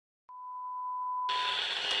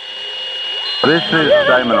This is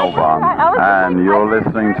Damon Albarn, and you're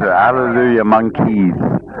listening to Hallelujah Monkeys,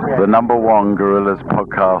 the number one Gorillaz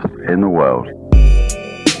podcast in the world.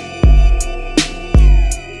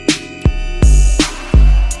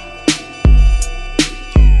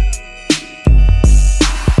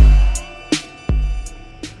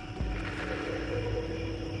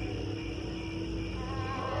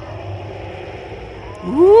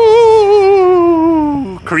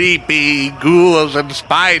 Creepy ghouls and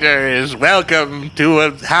spiders, welcome to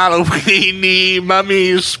a Halloweeny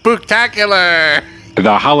Mummies Spooktacular!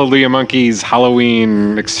 The Hallelujah Monkeys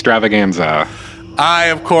Halloween extravaganza. I,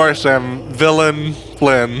 of course, am Villain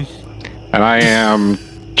Flynn. And I am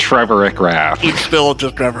Trevor Ickrath. It's still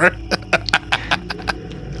just Trevor.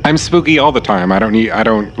 I'm spooky all the time.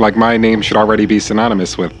 My name should already be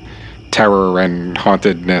synonymous with terror and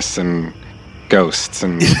hauntedness and ghosts.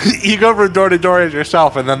 And you go from door to door as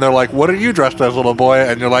yourself, and then they're like, what are you dressed as, little boy?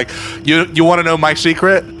 And you're like, you want to know my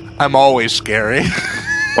secret? I'm always scary.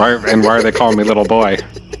 why are they calling me little boy?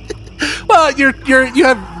 Well, you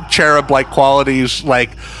have cherub-like qualities,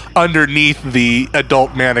 like, underneath the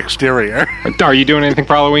adult man exterior. Are you doing anything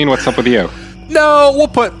for Halloween? What's up with you? No,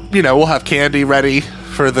 we'll have candy ready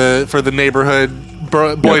for the neighborhood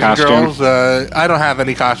boys and girls. I don't have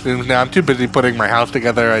any costumes now. I'm too busy putting my house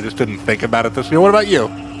together. I just didn't think about it this year. What about you?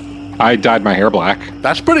 I dyed my hair black.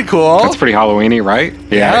 That's pretty cool. That's pretty Halloweeny, right?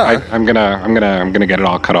 Yeah. I'm gonna get it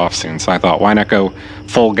all cut off soon. So I thought, why not go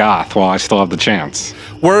full goth while I still have the chance?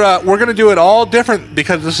 We're gonna do it all different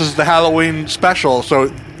because this is the Halloween special. So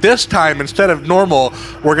this time, instead of normal,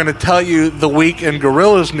 we're gonna tell you the week in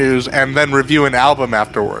Gorillaz news and then review an album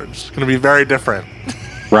afterwards. It's gonna be very different.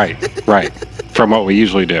 Right. From what we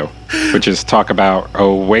usually do, which is talk about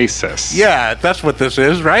Oasis. Yeah, that's what this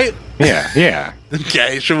is, right? Yeah.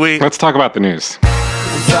 Okay, should we? Let's talk about the news.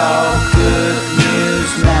 It's all good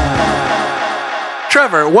news now.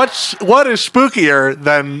 Trevor, what is spookier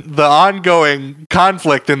than the ongoing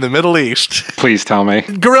conflict in the Middle East? Please tell me.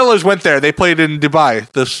 Gorillaz went there. They played in Dubai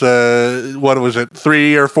this,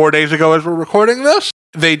 3 or 4 days ago as we're recording this?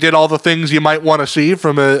 They did all the things you might want to see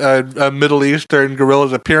from a Middle Eastern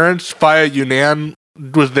Gorillaz appearance. Faya Yunan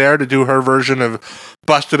was there to do her version of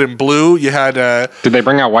Busted in Blue. You had Did they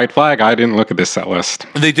bring out White Flag? I didn't look at this set list.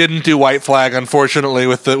 They didn't do White Flag, unfortunately,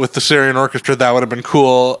 with the Syrian orchestra. That would have been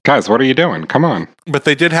cool. Guys, what are you doing? Come on. But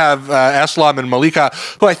they did have Eslam and Malika,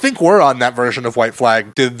 who I think were on that version of White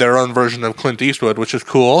Flag, did their own version of Clint Eastwood, which is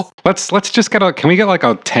cool. Let's just can we get like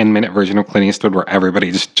a 10-minute version of Clint Eastwood where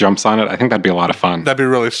everybody just jumps on it? I think that'd be a lot of fun. That'd be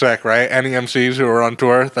really sick, right? Any MCs who are on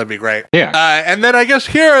tour, that'd be great. Yeah. And then I guess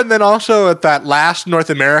here, and then also at that last North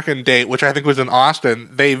American date, which I think was in Austin,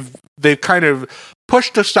 they've kind of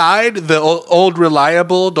pushed aside the old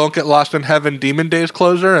reliable Don't Get Lost in Heaven Demon Days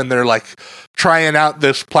closer, and they're like trying out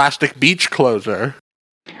this Plastic Beach closer.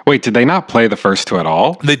 Wait, did they not play the first two at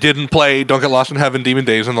all? They didn't play Don't Get Lost in Heaven Demon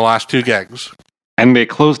Days in the last two gigs. And they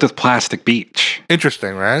closed with Plastic Beach.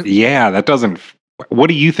 Interesting, right? Yeah, that doesn't... What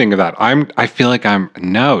do you think of that? I feel like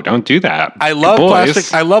no, don't do that. I love Plastic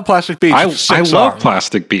Beach. I love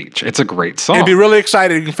Plastic Beach. It's a great song. It'd be really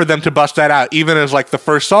exciting for them to bust that out, even as like the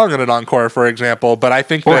first song in an encore, for example. But I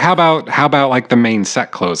think or how about like the main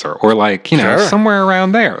set closer, or like, somewhere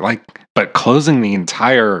around there. Like, but closing the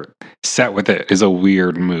entire set with it is a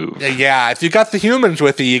weird move. Yeah, if you got the humans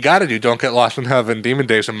with you got to do Don't Get Lost in Heaven Demon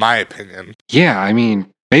Days, in my opinion. Yeah, I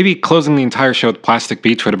mean, maybe closing the entire show with Plastic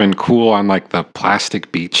Beach would have been cool on like the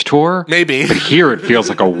Plastic Beach tour. Maybe. But here it feels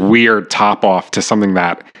like a weird top off to something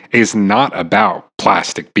that is not about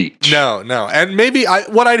Plastic Beach. No. And maybe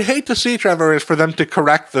what I'd hate to see, Trevor, is for them to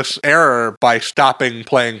correct this error by stopping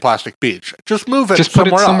playing Plastic Beach. Just move it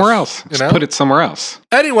somewhere else. Just put it somewhere else.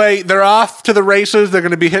 Anyway, they're off to the races. They're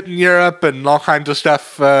going to be hitting Europe and all kinds of stuff,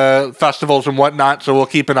 festivals and whatnot. So we'll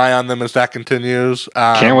keep an eye on them as that continues.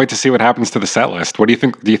 Can't wait to see what happens to the set list. What do you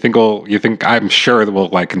think? Do you think I'm sure that we'll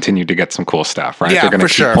like continue to get some cool stuff, right? Yeah, they're going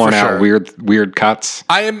to keep pulling out weird cuts.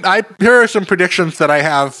 Here are some predictions that I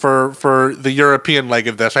have for the European leg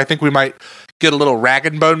of this. I think we might get a little Rag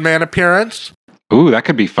and Bone Man appearance. Ooh, that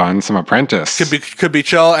could be fun. Some Apprentice. Could be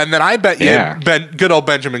chill. And then I bet you good old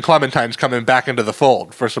Benjamin Clementine's coming back into the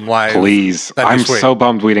fold for some live. Please. I'm so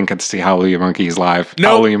bummed we didn't get to see Hallelujah Monkeys live. Nope.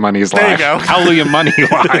 Hallelujah Money's live. There you go. Hallelujah Money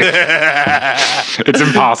live. It's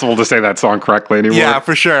impossible to say that song correctly anymore. Yeah,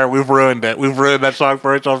 for sure. We've ruined it. We've ruined that song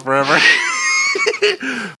for ourselves forever.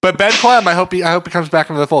 But Ben Clem, I hope he comes back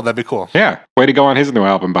into the fold. That'd be cool. Yeah, way to go on his new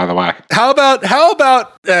album, by the way. How about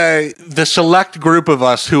the select group of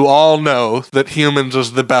us who all know that Humans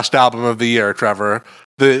is the best album of the year, Trevor?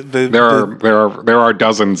 There are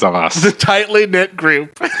dozens of us. The tightly knit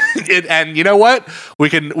group. And you know what? We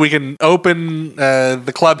can open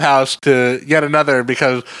the clubhouse to yet another,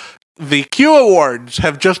 because the Q Awards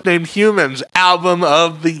have just named Humans Album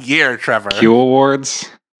of the Year, Trevor. Q Awards?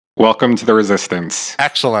 Welcome to the Resistance.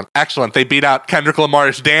 Excellent. They beat out Kendrick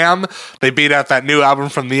Lamar's Damn. They beat out that new album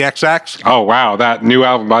from the XX. Oh, wow. That new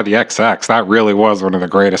album by the XX, that really was one of the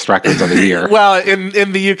greatest records of the year. Well,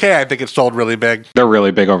 in the UK, I think it sold really big. They're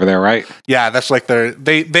really big over there, right? Yeah, that's like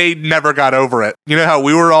they never got over it. You know how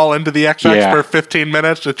we were all into the XX for 15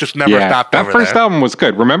 minutes? It just never stopped over that first album was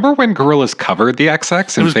good. Remember when Gorillaz covered the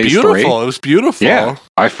XX in Phase 3? It was beautiful. Yeah,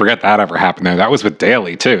 I forget that ever happened there. That was with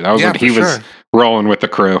Daly, too. That was when he was rolling with the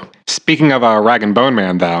crew. Speaking of Rag and Bone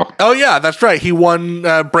Man, though. Oh, yeah, that's right. He won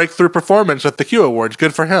Breakthrough Performance at the Q Awards.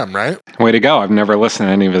 Good for him, right? Way to go. I've never listened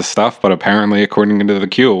to any of his stuff, but apparently, according to the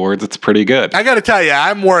Q Awards, it's pretty good. I got to tell you,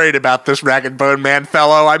 I'm worried about this Rag and Bone Man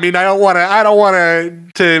fellow. I mean, I don't want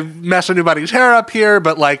to mess anybody's hair up here,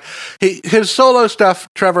 but like his solo stuff,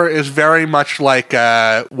 Trevor, is very much like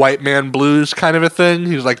White Man Blues kind of a thing.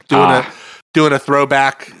 He's like doing a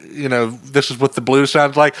throwback, this is what the blues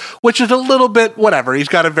sounds like, which is a little bit whatever. He's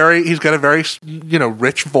got a very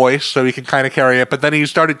rich voice, so he can kind of carry it. But then he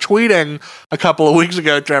started tweeting a couple of weeks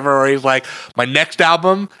ago, Trevor, where he's like, my next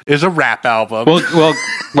album is a rap album. Well,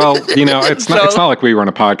 it's not like we run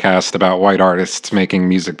a podcast about white artists making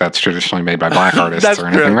music that's traditionally made by black artists or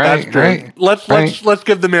anything, right? That's true. Right? Let's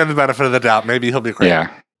give the man the benefit of the doubt. Maybe he'll be great.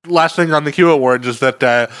 Yeah. Last thing on the Q Awards is that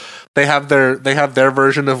they have their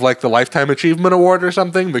version of like the Lifetime Achievement Award or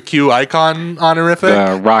something, the Q Icon honorific.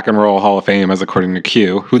 The Rock and Roll Hall of Fame, as according to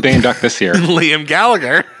Q. Who'd they induct this year? Liam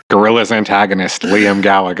Gallagher. Gorillaz antagonist Liam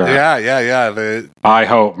Gallagher. Yeah. I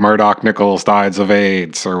hope Murdoch Nichols dies of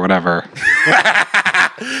AIDS or whatever.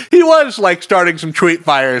 He was like starting some tweet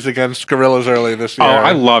fires against Gorillaz early this year. Oh,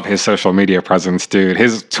 I love his social media presence, dude.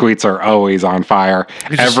 His tweets are always on fire.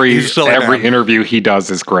 Every interview he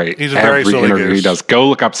does is great. He's a very silly interview he does. Go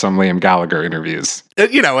look up some Liam Gallagher interviews.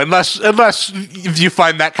 Unless you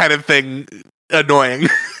find that kind of thing annoying.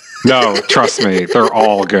 No, trust me, they're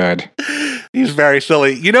all good. He's very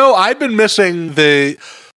silly. I've been missing the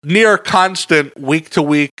near constant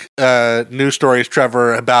week-to-week news stories,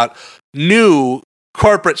 Trevor, about new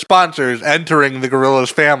corporate sponsors entering the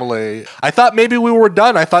Gorillaz family. I thought maybe we were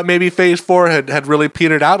done. I thought maybe Phase 4 had really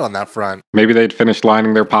petered out on that front. Maybe they'd finished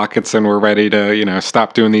lining their pockets and were ready to,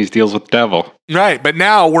 stop doing these deals with the devil. Right, but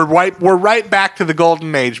now we're right back to the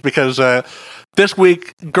golden age, because this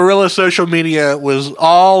week Gorillaz social media was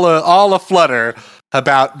all a flutter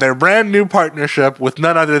about their brand new partnership with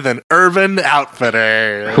none other than Urban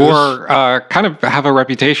Outfitters, who are kind of have a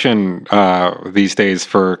reputation these days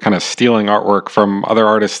for kind of stealing artwork from other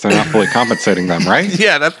artists and not fully compensating them, right?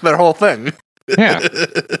 Yeah, that's their whole thing. Yeah.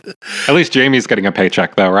 At least Jamie's getting a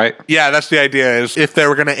paycheck, though, right? Yeah, that's the idea. Is if they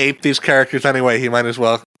were going to ape these characters anyway, he might as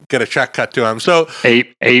well get a check cut to him. So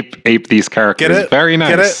ape these characters. Get it? Very nice.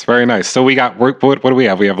 Get it? Very nice. So we got what do we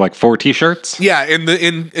have? We have like 4 t-shirts. Yeah.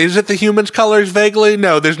 Is it the Humans colors vaguely?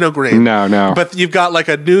 No, there's no green. No. But you've got like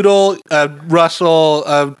a Noodle, a Russell,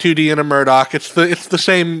 a 2D, and a Murdoch. It's the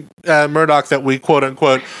same Murdoch that we quote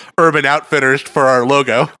unquote Urban Outfitters for our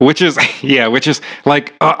logo. Which is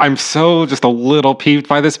like I'm so just a little peeved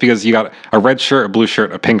by this, because you got a red shirt, a blue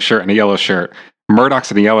shirt, a pink shirt, and a yellow shirt.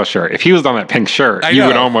 Murdoch's in the yellow shirt. If he was on that pink shirt, you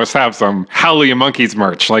would almost have some Hallelujah Monkeys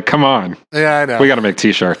merch. Like, come on. Yeah, I know. We got to make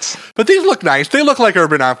t-shirts. But these look nice. They look like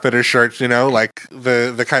Urban Outfitters shirts, like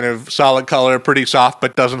the kind of solid color, pretty soft,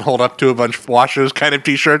 but doesn't hold up to a bunch of washes kind of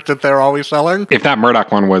t-shirts that they're always selling. If that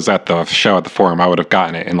Murdoch one was at the show at the Forum, I would have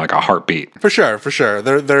gotten it in like a heartbeat. For sure.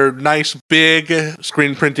 They're nice, big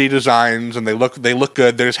screen printy designs, and they look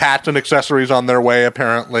good. There's hats and accessories on their way,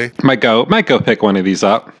 apparently. Might go pick one of these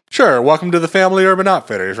up. Sure. Welcome to the family, Urban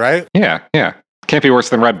Outfitters, right? Yeah. Can't be worse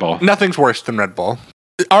than Red Bull. Nothing's worse than Red Bull.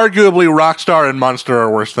 Arguably, Rockstar and Monster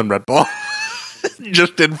are worse than Red Bull.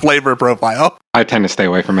 Just in flavor profile. I tend to stay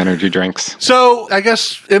away from energy drinks. So, I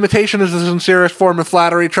guess imitation is the sincerest form of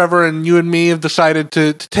flattery, Trevor, and you and me have decided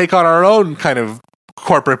to take on our own kind of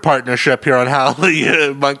corporate partnership here on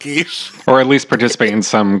Hallelujah Monkeys. Or at least participate in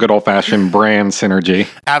some good old-fashioned brand synergy.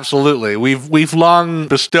 Absolutely. We've long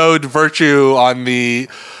bestowed virtue on the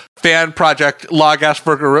fan project Log-S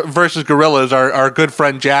versus Gorillaz, our good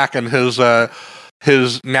friend Jack and his now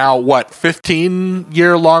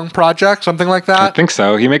 15-year-long project, something like that? I think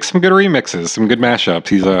so. He makes some good remixes, some good mashups.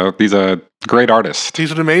 He's a great artist.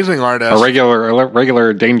 He's an amazing artist. A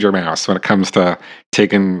regular Danger Mouse when it comes to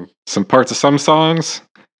taking some parts of some songs,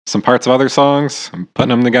 some parts of other songs, and putting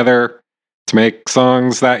them together to make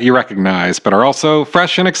songs that you recognize, but are also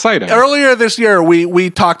fresh and exciting. Earlier this year, we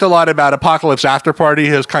talked a lot about Apocalypse After Party,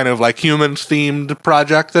 his kind of like humans-themed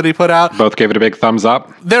project that he put out. Both gave it a big thumbs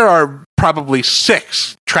up. There are probably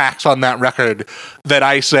 6 tracks on that record that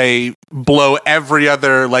I say blow every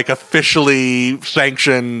other like officially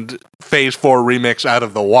sanctioned Phase 4 remix out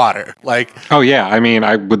of the water. Like, oh yeah, I mean,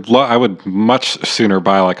 I would much sooner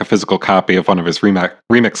buy like a physical copy of one of his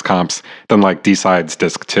remix comps than like D-Sides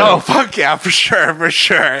Disc 2. Oh fuck yeah, for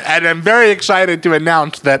sure. And I'm very excited to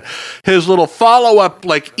announce that his little follow-up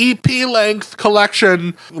like EP length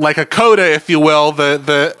collection, like a coda, if you will,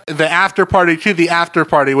 the after party to the after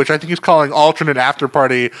party, which I think he's calling alternate after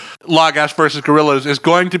party, Lagash versus Gorillaz, is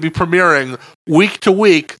going to be premiering week to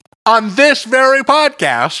week on this very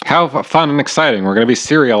podcast. How fun and exciting. We're going to be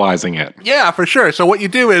serializing it. Yeah, for sure. So what you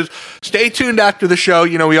do is stay tuned after the show.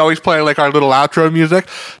 You know, we always play like our little outro music.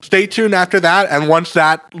 Stay tuned after that. And once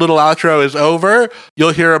that little outro is over,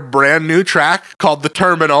 you'll hear a brand new track called The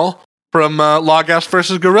Terminal from Lagash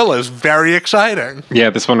versus Gorillaz. Very exciting. Yeah,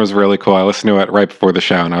 this one was really cool. I listened to it right before the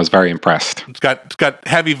show, and I was very impressed. It's got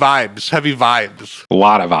heavy vibes. A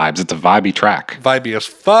lot of vibes. It's a vibey track. Vibey as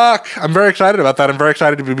fuck. I'm very excited about that. I'm very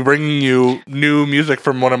excited to be bringing you new music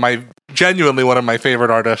from genuinely one of my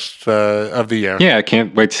favorite artists of the year. Yeah, I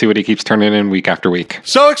can't wait to see what he keeps turning in week after week.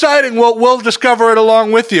 So exciting. We'll discover it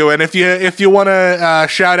along with you. And if you want to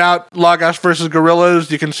shout out Lagash versus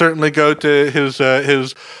Gorillaz, you can certainly go to his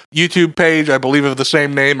YouTube page, I believe of the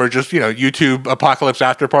same name, or just, YouTube Apocalypse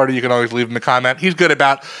After Party. You can always leave him a comment. He's good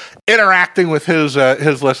about interacting with his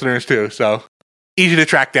listeners too. So easy to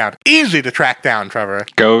track down, Trevor.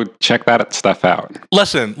 Go check that stuff out.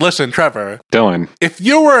 Listen, Trevor. Dylan. If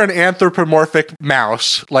you were an anthropomorphic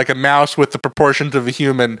mouse, like a mouse with the proportions of a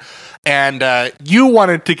human, and you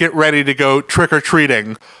wanted to get ready to go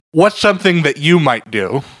trick-or-treating, what's something that you might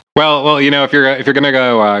do? Well, if you're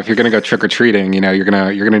gonna go trick or treating, you're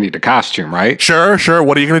gonna need a costume, right? Sure.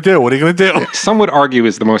 What are you gonna do? Some would argue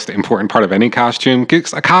is the most important part of any costume.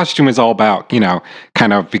 Because a costume is all about,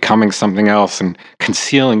 kind of becoming something else and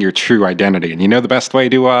concealing your true identity. And the best way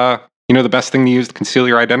to, the best thing to use to conceal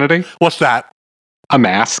your identity? What's that? A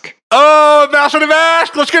mask. Oh, mouse with a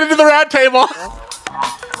mask. Let's get into the round table.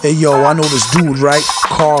 Hey yo, I know this dude, right?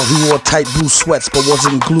 Carl, he wore tight blue sweats but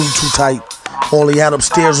wasn't glued too tight. All he had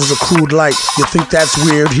upstairs was a crude light. You think that's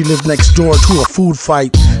weird? He lived next door to a food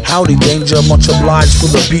fight. Howdy, danger, much obliged for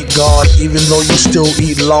the beat guard, even though you still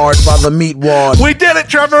eat lard by the meat ward. We did it,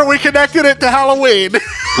 Trevor. We connected it to Halloween.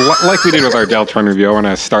 Like we did with our Deltron review, I want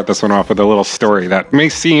to start this one off with a little story that may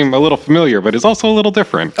seem a little familiar, but is also a little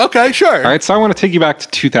different. Okay, sure. All right, so I want to take you back to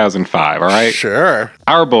 2005, all right? Sure.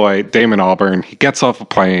 Our boy, Damon Albarn, he gets off a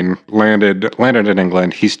plane, landed in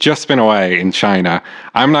England. He's just been away in China.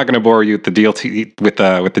 I'm not going to bore you with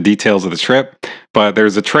the details of the trip, but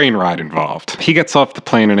there's a train ride involved. He gets off the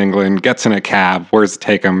plane in England, gets in a cab. Where does it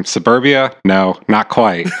take him? Suburbia? No, not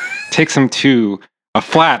quite. Takes him to a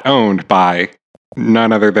flat owned by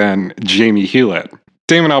none other than Jamie Hewlett.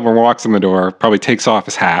 Damon Albarn walks in the door, probably takes off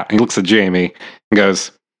his hat, and he looks at Jamie and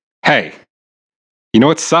goes, "Hey, you know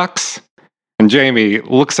what sucks?" And Jamie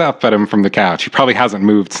looks up at him from the couch. He probably hasn't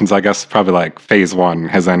moved since, I guess, probably like phase 1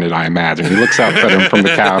 has ended, I imagine. He looks up at him from the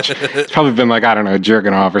couch. It's probably been like, I don't know,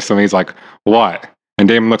 jerking off or something. He's like, "What?" And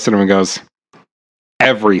Damon looks at him and goes,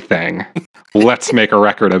 "Everything. Let's make a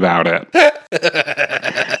record about it."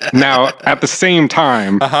 Now, at the same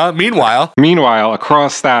time... Meanwhile,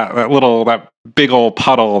 across that big old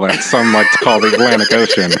puddle that some like to call the Atlantic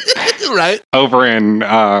Ocean. Right. Over in...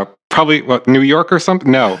 probably New York or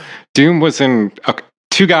something. No, Doom was in.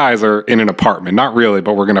 Two guys are in an apartment. Not really,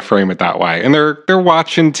 but we're going to frame it that way. And they're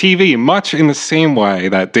watching TV, much in the same way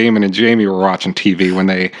that Damon and Jamie were watching TV when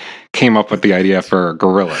they came up with the idea for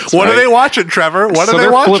Gorillaz. What are they watching, Trevor? What are they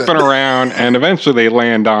watching? So they're flipping around, and eventually they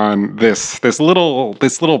land on this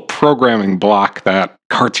little programming block that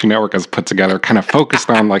Cartoon Network has put together, kind of focused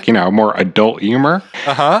on more adult humor.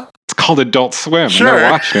 It's called Adult Swim. Sure. And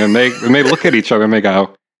they're watching, and they look at each other and they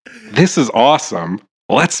go, "This is awesome.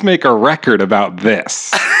 Let's make a record about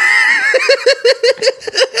this."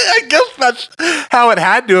 I guess that's how it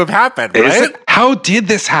had to have happened, right? Is it? How did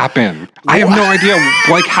this happen? I have no idea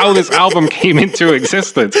how this album came into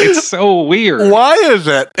existence. It's so weird. Why is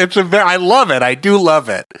it? I love it. I do love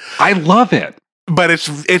it. I love it. But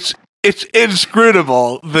it's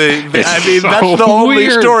inscrutable. That's the so only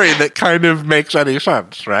weird. story that kind of makes any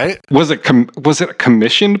sense, right? Was it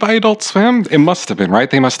commissioned by Adult Swim? It must have been, right?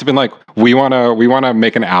 They must have been like, we want to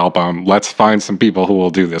make an album. Let's find some people who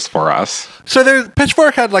will do this for us. So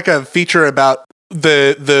Pitchfork had like a feature about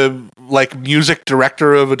the like music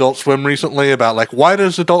director of Adult Swim recently about like, why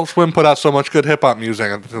does Adult Swim put out so much good hip hop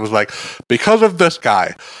music? And it was like, because of this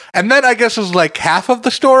guy. And then I guess is like half of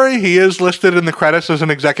the story. He is listed in the credits as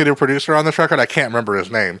an executive producer on this record. I can't remember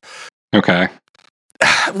his name. Okay.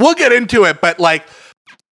 We'll get into it, but like,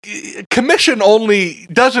 commission only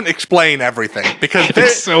doesn't explain everything because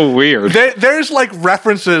it's so weird. There's like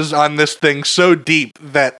references on this thing so deep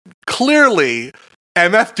that clearly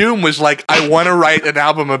MF Doom was like, I want to write an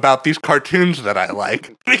album about these cartoons that I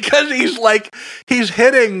like, because he's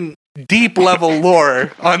hitting deep level lore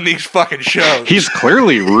on these fucking shows. He's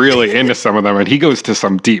clearly really into some of them, and he goes to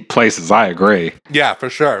some deep places. I agree. Yeah, for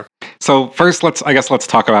sure. So first, let's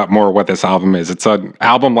talk about more what this album is. It's an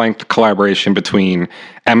album-length collaboration between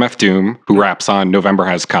MF Doom, who raps on November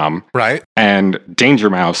Has Come, right, and Danger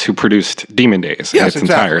Mouse, who produced Demon Days in its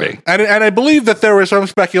entirety. And I believe that there was some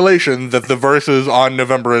speculation that the verses on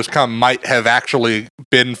November Has Come might have actually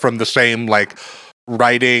been from the same like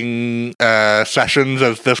writing sessions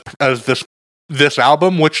as this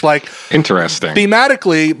album, which like interesting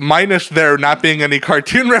thematically, minus there not being any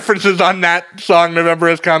cartoon references on that song November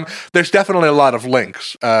Has Come, there's definitely a lot of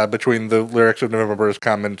links between the lyrics of November Has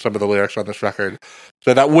Come and some of the lyrics on this record.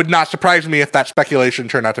 So that would not surprise me if that speculation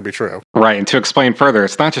turned out to be true. Right, and to explain further,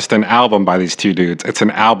 it's not just an album by these two dudes, it's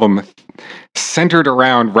an album centered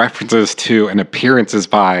around references to and appearances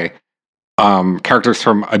by characters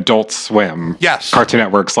from Adult Swim. Yes. Cartoon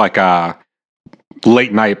Network's like a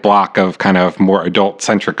late night block of kind of more adult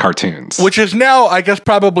centric cartoons. Which is now, I guess,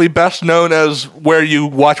 probably best known as where you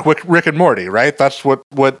watch Rick and Morty, right? That's what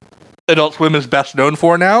Adult Swim is best known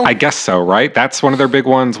for now? I guess so, right? That's one of their big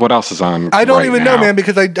ones. What else is on? I don't even know, man,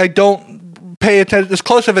 because I don't pay attention as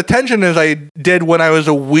close of attention as I did when I was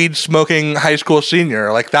a weed smoking high school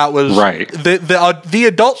senior. Like that was right. The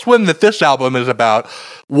Adult Swim that this album is about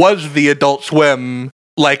was the Adult Swim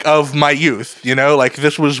like of my youth, you know? Like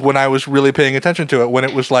this was when I was really paying attention to it, when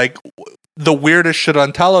it was like the weirdest shit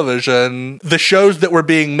on television. The shows that were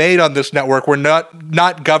being made on this network were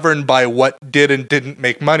not governed by what did and didn't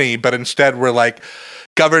make money, but instead were like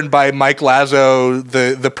governed by Mike Lazo,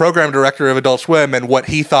 the program director of Adult Swim, and what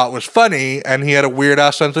he thought was funny, and he had a weird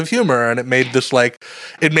ass sense of humor, and it made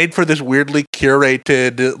for this weirdly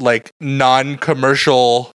curated, like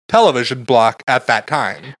non-commercial television block at that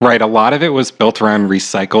time. Right, a lot of it was built around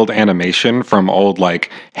recycled animation from old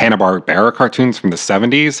like Hanna-Barbera cartoons from the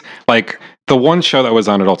 70s. Like the one show that was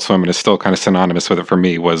on Adult Swim and is still kind of synonymous with it for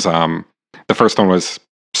me was the first one was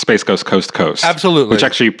Space Ghost Coast to Coast. Absolutely. Which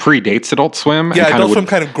actually predates Adult Swim. Yeah, Adult Swim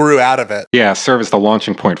kind of grew out of it. Yeah, serve as the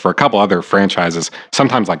launching point for a couple other franchises,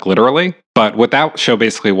 sometimes like literally. But what that show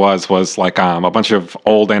basically was like a bunch of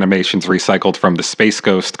old animations recycled from the Space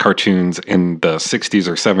Ghost cartoons in the 60s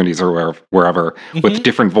or 70s or wherever, with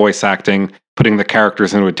different voice acting, putting the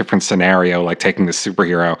characters into a different scenario, like taking the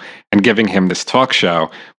superhero and giving him this talk show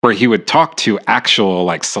where he would talk to actual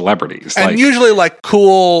like celebrities. And like, usually like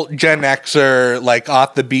cool Gen Xer, like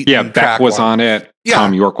off the beat. Yeah, Beck was on it. Yeah.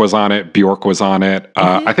 Tom York was on it. Bjork was on it.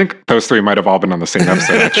 I think those three might have all been on the same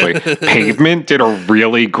episode, actually. Pavement did a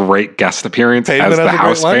really great guest appearance as the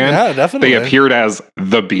house band. Yeah, definitely. They appeared as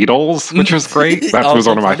the Beatles, which was great. That was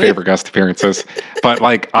one of my favorite guest appearances. But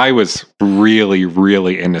like, I was really,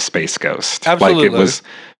 really into Space Ghost. Absolutely. Like, it was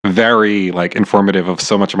very like informative of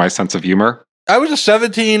so much of my sense of humor. I was a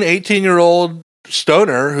 17, 18-year-old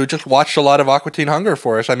stoner who just watched a lot of Aqua Teen Hunger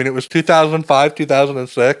for us. I mean, it was 2005,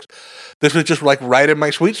 2006. This was just like right in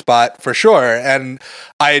my sweet spot for sure. And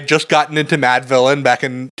I had just gotten into Madvillain back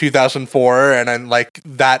in 2004. And then like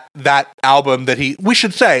that album that we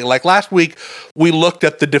should say, like last week, we looked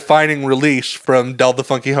at the defining release from Del the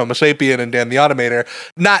Funky Homo Sapien and Dan the Automator.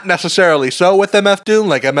 Not necessarily so with MF Doom.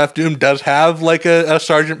 Like MF Doom does have like a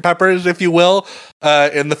Sgt. Pepper's, if you will,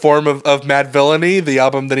 in the form of Madvillainy, the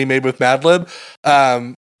album that he made with Madlib.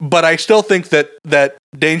 But I still think that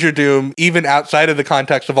Danger Doom, even outside of the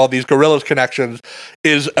context of all these Gorillaz connections,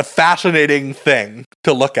 is a fascinating thing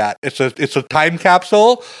to look at. It's a time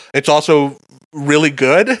capsule. It's also really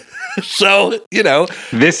good. So, you know.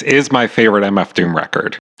 This is my favorite MF Doom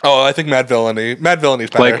record. Oh, I think Madvillainy. Madvillainy is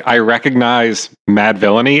better. Like, I recognize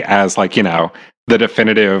Madvillainy as, like, you know, the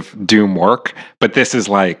definitive Doom work. But this is,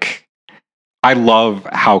 like, I love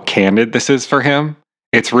how candid this is for him.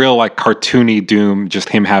 It's real, like, cartoony Doom, just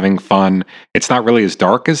him having fun. It's not really as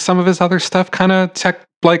dark as some of his other stuff kind of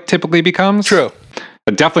typically becomes. True.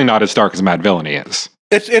 But definitely not as dark as Madvillainy is.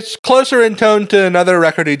 It's closer in tone to another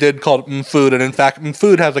record he did called Mfood, and in fact,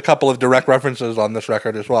 Mfood has a couple of direct references on this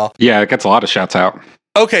record as well. Yeah, it gets a lot of shouts out.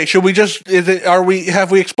 Okay, should we just?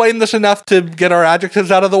 Have we explained this enough to get our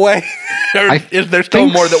adjectives out of the way? Or is there still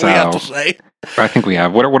more that we have to say? I think we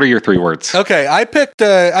have. What are your 3 words? Okay, I picked.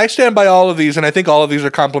 I stand by all of these, and I think all of these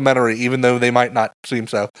are complimentary, even though they might not seem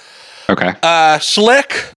so. Okay.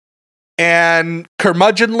 Slick and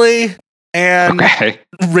curmudgeonly and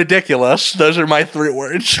ridiculous. Those are my 3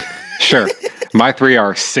 words. Sure. My 3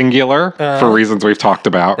 are singular for reasons we've talked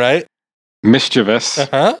about. Right. Mischievous.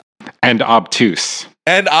 And obtuse.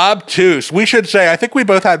 And obtuse. We should say, I think we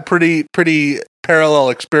both had pretty parallel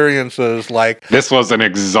experiences. Like, this was an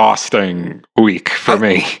exhausting week for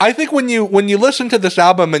me. I think when you listen to this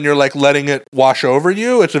album and you're like letting it wash over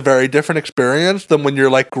you, it's a very different experience than when you're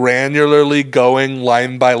like granularly going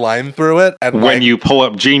line by line through it. And when you pull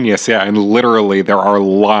up Genius, and literally there are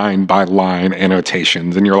line by line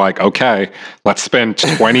annotations, and you're like, okay, let's spend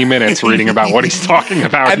 20 minutes reading about what he's talking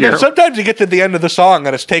about and here. Then sometimes you get to the end of the song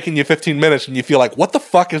and it's taking you 15 minutes and you feel like, what the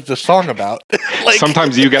fuck is this song about? Like,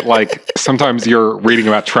 sometimes you get sometimes you're reading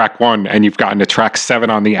about track 1 and you've gotten to track 7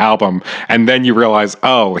 on the album, and then you realize,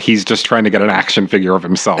 oh, he's just trying to get an action figure of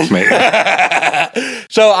himself made.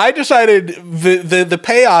 So I decided the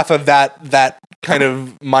payoff of that kind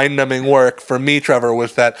of mind-numbing work for me, Trevor,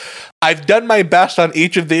 was that I've done my best on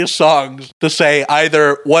each of these songs to say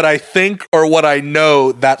either what I think or what I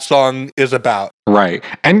know that song is about. Right.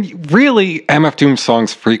 And really, MF Doom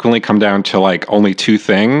songs frequently come down to like only 2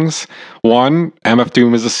 things. 1, MF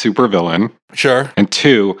Doom is a supervillain. Sure. And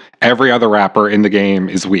 2, every other rapper in the game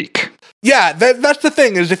is weak. Yeah, that's the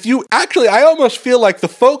thing, is if you actually, I almost feel like the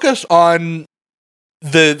focus on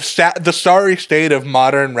the sorry state of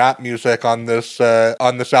modern rap music on this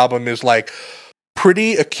album is like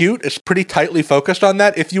pretty acute. It's pretty tightly focused on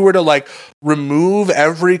that. If you were to like remove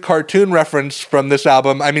every cartoon reference from this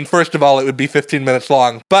album, I mean, first of all, it would be 15 minutes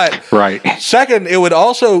long, but second, it would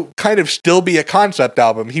also kind of still be a concept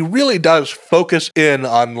album. He really does focus in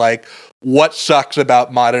on like what sucks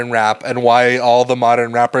about modern rap and why all the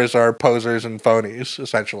modern rappers are posers and phonies,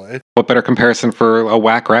 essentially. What better comparison for a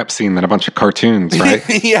whack rap scene than a bunch of cartoons, right?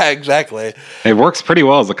 Yeah, exactly. It works pretty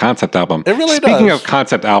well as a concept album. It really does. Speaking of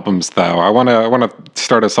concept albums, though, I want to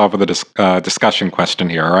start us off with a discussion question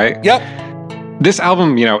here, all right? Yep. This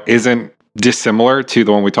album, isn't dissimilar to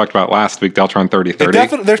the one we talked about last week, Deltron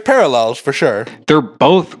 3030. There's parallels, for sure. They're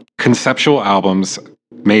both conceptual albums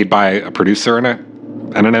made by a producer and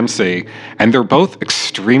an MC, and they're both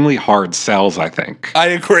extremely hard sells, I think. I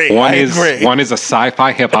agree. One is a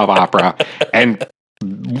sci-fi hip-hop opera, and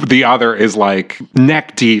the other is like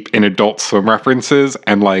neck deep in Adult Swim references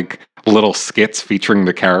and like little skits featuring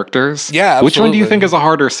the characters. Yeah, absolutely. Which one do you think is a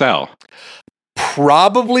harder sell?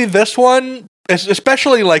 Probably this one.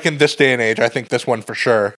 Especially like in this day and age, I think this one for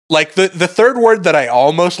sure. Like the third word that I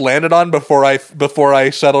almost landed on before I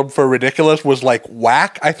settled for ridiculous was like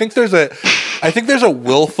whack. I think there's a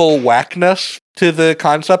willful whackness to the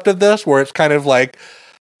concept of this, where it's kind of like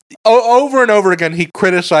over and over again he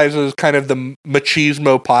criticizes kind of the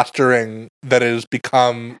machismo posturing that has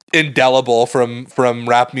become indelible from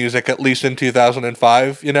rap music, at least in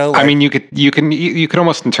 2005. I mean, you could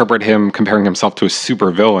almost interpret him comparing himself to a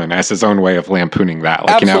supervillain as his own way of lampooning that.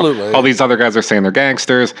 Like, absolutely. All these other guys are saying they're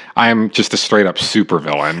gangsters. I am just a straight up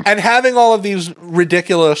supervillain. And having all of these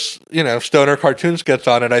ridiculous, stoner cartoon skits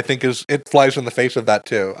on it, I think it flies in the face of that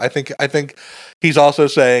too. I think he's also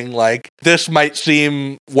saying like, this might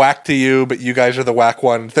seem whack to you, but you guys are the whack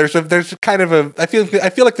ones. There's kind of I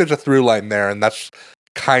feel like there's a through line there, and that's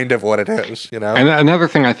kind of what it is, And another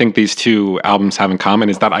thing I think these 2 albums have in common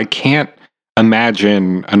is that I can't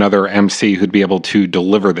imagine another MC who'd be able to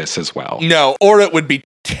deliver this as well. No, or it would be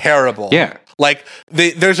terrible. Yeah. Like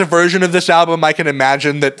there's a version of this album I can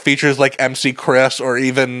imagine that features like MC Chris or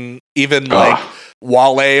even like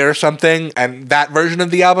Wale or something, and that version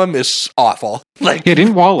of the album is awful. Like, yeah,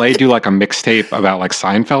 didn't Wale do like a mixtape about like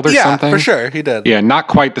Seinfeld or something? Yeah, for sure, he did. Yeah, not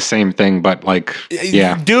quite the same thing, but like,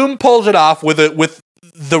 yeah. Doom pulls it off with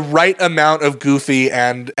the right amount of goofy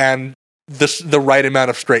and the right amount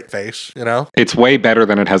of straight face, It's way better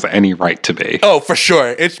than it has any right to be. Oh, for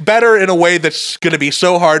sure. It's better in a way that's going to be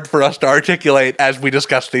so hard for us to articulate as we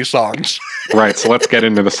discuss these songs. Right, so let's get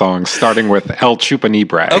into the songs, starting with El Chupa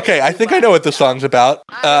Libre. Okay, I think I know what the song's about.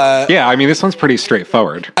 Yeah, I mean, this one's pretty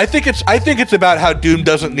straightforward. I think it's about how Doom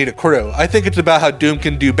doesn't need a crew. I think it's about how Doom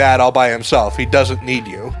can do bad all by himself. He doesn't need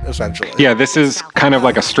you, essentially. Yeah, this is kind of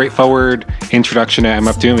like a straightforward introduction to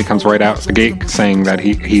MF Doom. He comes right out the gate saying that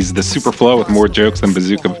he's the super flow with more jokes than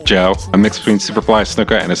Bazooka Joe, a mix between Superfly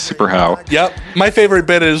Snuka and a Super Ho. Yep. My favorite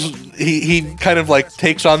bit is he kind of like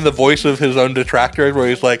takes on the voice of his own detractor, where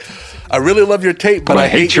he's like, I really love your tape, but I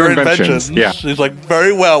hate your inventions. Yeah. He's like,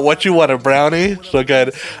 very well, what you want, a brownie? So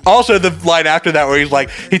good. Also, the line after that where he's like,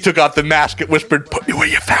 he took off the mask, it whispered, put me where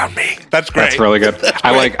you found me. That's great. That's really good.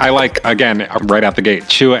 I like, again, right out the gate,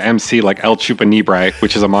 Chua MC like El Chupanibre,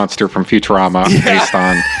 which is a monster from Futurama based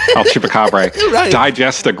on El Chupacabra. Right.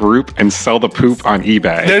 Digest a group and sell the poop on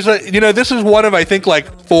eBay. There's this is one of, I think,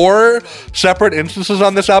 like 4 separate instances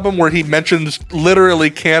on this album where he mentions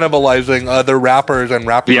literally cannibalizing other rappers and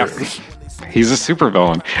rappers. Yeah. He's a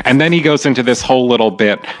supervillain. And then he goes into this whole little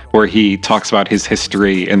bit where he talks about his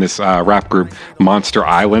history in this rap group, Monster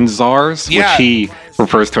Island Czars, which he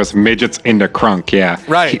refers to as midgets into crunk. Yeah.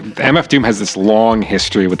 Right. MF Doom has this long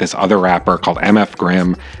history with this other rapper called MF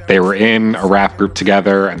Grimm. They were in a rap group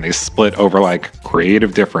together and they split over like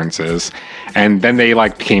creative differences. And then they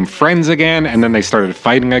like became friends again, and then they started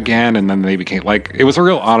fighting again, and then they became like, it was a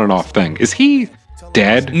real on and off thing. Is he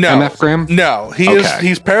dead, No. MF Grimm? No,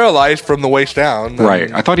 he's paralyzed from the waist down.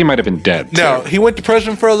 Right. I thought he might have been dead. No, too. he went to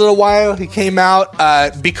prison for a little while. He came out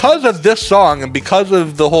because of this song and because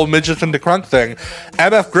of the whole Midgets into Crunk thing.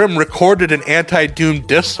 MF Grimm recorded an anti-Doom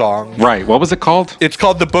diss song. Right. What was it called? It's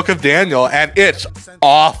called The Book of Daniel, and it's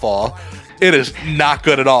awful. It is not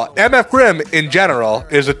good at all. MF Grimm, in general,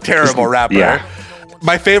 is a terrible rapper. Yeah.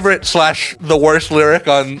 My favorite / the worst lyric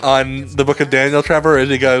on The Book of Daniel, Trevor, is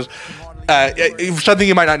he goes, something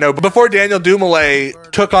you might not know, but before Daniel Dumoulin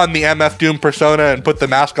took on the MF Doom persona and put the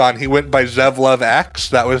mask on, he went by Zev Love X.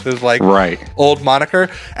 That was his old moniker.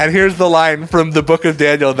 And here's the line from The Book of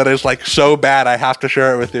Daniel that is like so bad I have to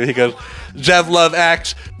share it with you. He goes, Zev Love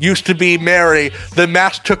X used to be Mary. The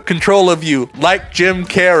mask took control of you like Jim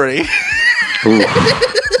Carrey.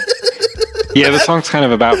 Yeah, the song's kind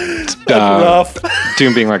of about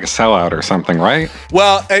Doom being like a sellout or something, right?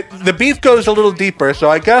 Well, the beef goes a little deeper, so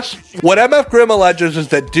I guess what MF Grimm alleges is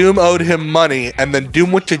that Doom owed him money, and then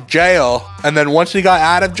Doom went to jail, and then once he got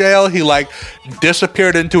out of jail, he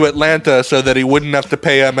disappeared into Atlanta so that he wouldn't have to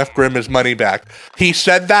pay MF Grimm his money back. He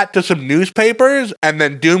said that to some newspapers, and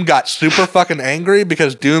then Doom got super fucking angry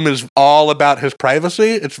because Doom is all about his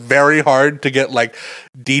privacy. It's very hard to get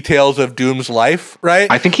details of Doom's life,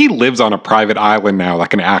 right? I think he lives on a private island now,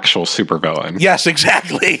 like an actual supervillain. Yes,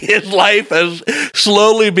 exactly. His life has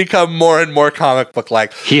slowly become more and more comic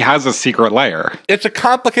book-like. He has a secret lair. It's a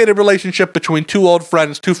complicated relationship between 2 old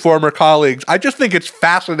friends, 2 former colleagues. I just think it's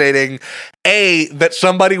fascinating, that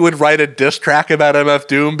somebody would write a diss track about MF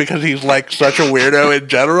Doom because he's such a weirdo in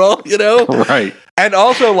general, Right. And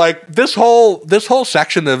also this whole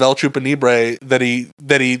section of El Chupanibre that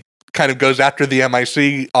he kind of goes after the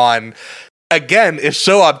MIC on, again, is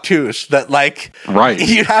so obtuse that right.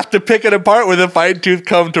 you have to pick it apart with a fine-tooth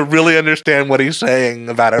comb to really understand what he's saying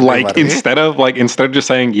about everybody. Instead of just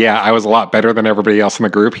saying, yeah, I was a lot better than everybody else in the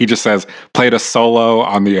group, he just says, played a solo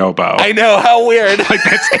on the oboe. I know, how weird.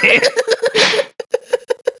 That's it.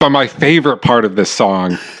 But my favorite part of this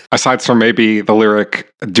song, aside from maybe the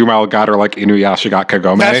lyric, Dumal got her like Inuyasha got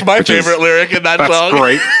Kagome. That's my favorite lyric in that song. That's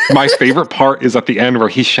great. My favorite part is at the end where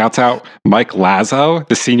he shouts out Mike Lazo,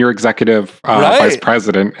 the senior executive vice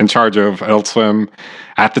president in charge of Adult Swim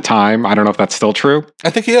at the time. I don't know if that's still true. I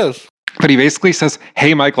think he is. But he basically says,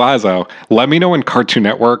 hey, Mike Lazo, let me know when Cartoon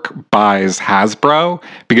Network buys Hasbro,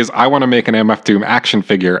 because I want to make an MF Doom action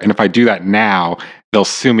figure. And if I do that now, they'll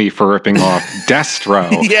sue me for ripping off Destro,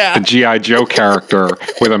 the G.I. Joe character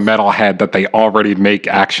with a metal head that they already make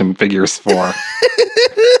action figures for.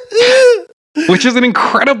 Which is an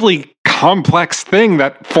incredibly complex thing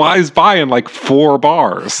that flies by in 4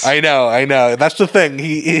 bars. I know. That's the thing.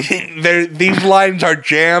 These lines are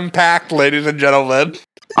jam-packed, ladies and gentlemen.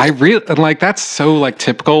 I really that's so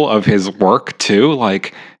typical of his work too.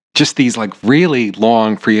 Just these really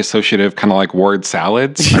long free associative kind of word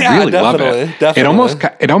salads. I really love it. Definitely.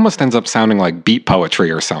 It almost ends up sounding like beat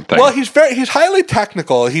poetry or something. Well, he's highly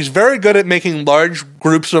technical. He's very good at making large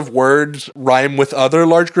groups of words rhyme with other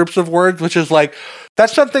large groups of words, which is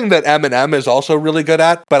that's something that Eminem is also really good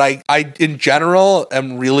at. But I in general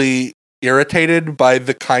am really irritated by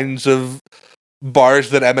the kinds of bars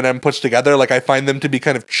that Eminem puts together. I find them to be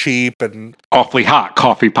kind of cheap and awfully hot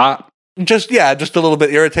coffee pot. Just a little bit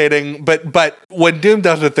irritating. But when Doom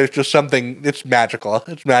does it, there's just something. It's magical.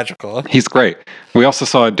 It's magical. He's great. We also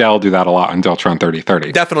saw Adele do that a lot on Deltron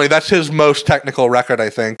 3030. Definitely, that's his most technical record, I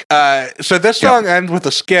think. So this song ends with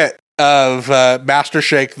a skit of Master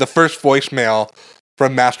Shake, the first voicemail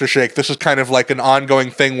from Master Shake. This is kind of an ongoing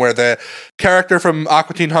thing where the character from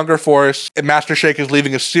Aqua Teen Hunger Force, Master Shake, is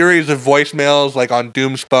leaving a series of voicemails on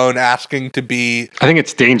Doom's phone asking to be... I think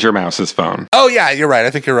it's Danger Mouse's phone. Oh yeah, you're right. I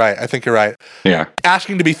think you're right. Yeah.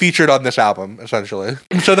 Asking to be featured on this album, essentially.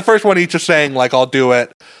 So the first one, he's just saying I'll do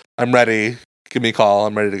it. I'm ready. Give me a call.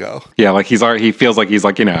 I'm ready to go. Yeah, like he feels like he's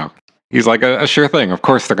like, he's like a sure thing. Of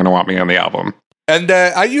course they're going to want me on the album. And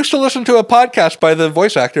I used to listen to a podcast by the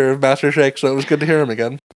voice actor of Master Shake, so it was good to hear him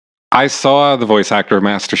again. I saw the voice actor of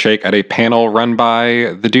Master Shake at a panel run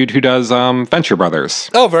by the dude who does Venture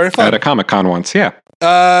Brothers. Oh, very fun. At a Comic-Con once, yeah.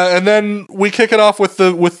 And then we kick it off with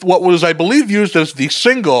what was, I believe, used as the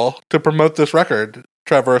single to promote this record,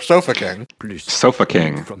 Trevor, Sofa King. Sofa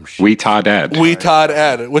King. We Todd Ed. We Todd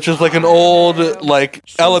Ed, which is like an old, like,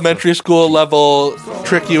 elementary school level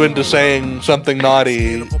trick you into saying something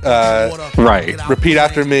naughty. Right. Repeat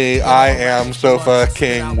after me. I am Sofa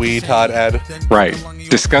King. We Todd Ed. Right.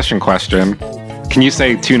 Discussion question. Can you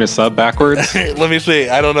say tuna sub backwards? Let me see.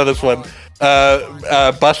 I don't know this one.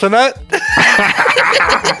 Bust a nut?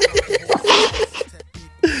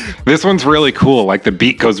 This one's really cool. Like, the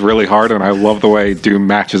beat goes really hard, and I love the way Doom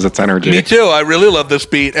matches its energy. Me too. I really love this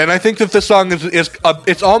beat, and I think that this song is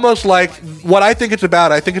it's almost like what I think it's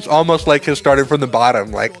about. I think it's almost like his started from the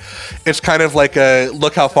bottom. Like, it's kind of like a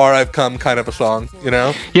look how far I've come kind of a song. You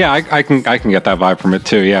know? Yeah, I can get that vibe from it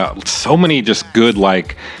too. Yeah, so many just good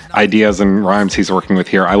like ideas and rhymes he's working with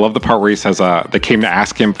here. I love the part where he says they came to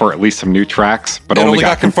ask him for at least some new tracks, but only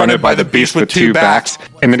got confronted by the beast with two backs.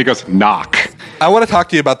 And then he goes, knock. I want to talk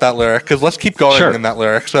to you about that lyric, because let's keep going in that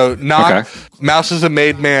lyric. So, knock, okay. Mouse is a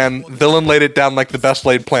made man, villain laid it down like the best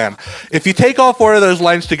laid plan. If you take all four of those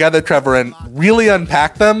lines together, Trevor, and really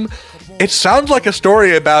unpack them, it sounds like a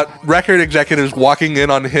story about record executives walking in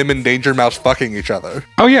on him and Danger Mouse fucking each other.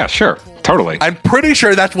 Oh, yeah, sure. Totally. I'm pretty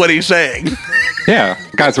sure that's what he's saying. Yeah.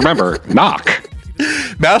 Guys, remember, knock.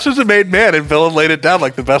 Mouse is a made man and villain laid it down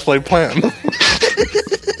like the best laid plan.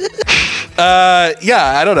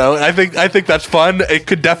 Yeah, I don't know. I think that's fun. It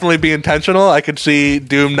could definitely be intentional. I could see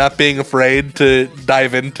Doom not being afraid to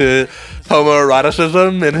dive into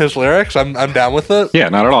homoeroticism in his lyrics. I'm down with it. Yeah,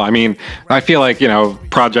 not at all. I mean, I feel like,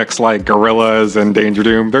 projects like Gorillaz and Danger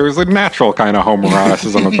Doom, there's a natural kind of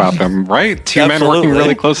homoeroticism about them, right? Two men working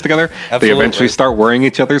really close together. Absolutely. They eventually start wearing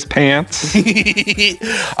each other's pants.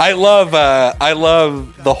 I love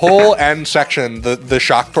the whole end section, the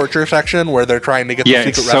shock torture section where they're trying to get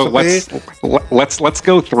the secret recipe. Let's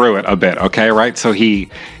go through it a bit, okay? Right? So he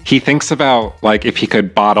thinks about like if he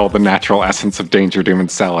could bottle the natural essence of Danger Doom and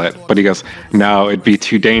sell it, but he goes, no, it'd be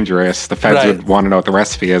too dangerous. The feds would want to know what the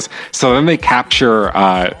recipe is. So then they capture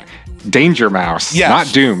Danger Mouse,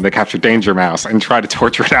 not Doom. They capture Danger Mouse and try to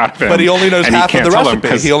torture it out of him. But he only knows half of the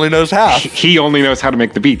recipe. He only knows half. He only knows how to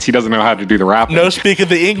make the beats. He doesn't know how to do the rapping. No speak of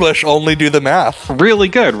the English, only do the math. Really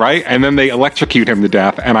good, right? And then they electrocute him to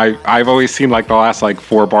death. And I've always seen like the last like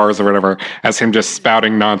 4 bars or whatever as him just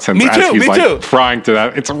spouting nonsense he's like frying to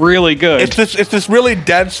that. It's really good. It's this really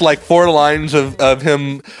dense like 4 lines of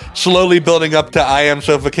him slowly building up to I am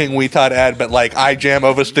Sofa King, we Todd Ed, but like I jam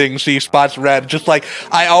over Sting, see spots red. Just like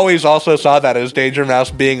I always also saw that as Danger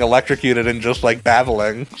Mouse being electrocuted and just like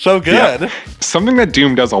battling. So good. Yeah. Something that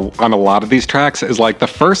Doom does on a lot of these tracks is like the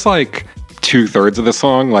first like 2/3 of the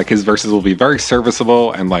song, like his verses will be very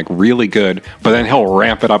serviceable and like really good, but then he'll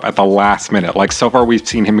ramp it up at the last minute. Like so far we've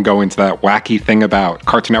seen him go into that wacky thing about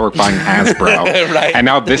Cartoon Network buying Hasbro. Right. And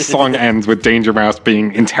now this song ends with Danger Mouse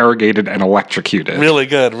being interrogated and electrocuted. Really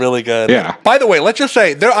good, really good. Yeah. By the way, let's just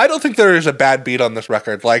say I don't think there is a bad beat on this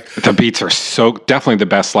record. Like the beats are so definitely the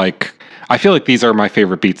best. Like I feel like these are my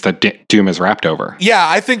favorite beats that Doom has rapped over. Yeah,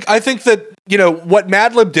 I think that what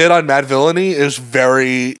Madlib did on Mad Villainy is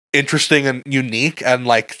very interesting and unique and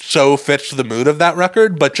like so fits the mood of that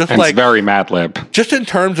record, but just like it's very Madlib. Just in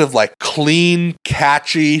terms of like clean,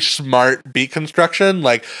 catchy, smart beat construction,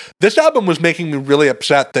 like this album was making me really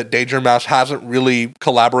upset that Danger Mouse hasn't really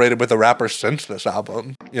collaborated with a rapper since this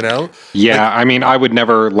album, Yeah, like, I mean, I would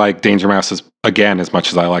never like Danger Mouse again as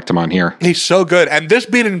much as I liked him on here. He's so good. And this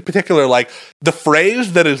beat in particular, like the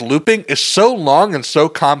phrase that is looping is so long and so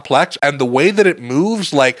complex, and the way that it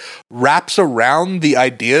moves like wraps around the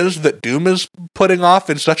ideas that Doom is putting off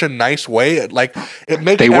in such a nice way. It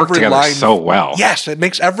makes they work every together line so well. Yes, it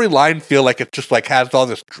makes every line feel like it just like has all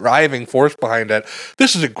this driving force behind it.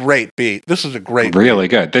 This is a great beat. This is a great really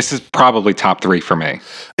beat. Good. This is probably top 3 for me.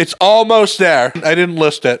 It's almost there. I didn't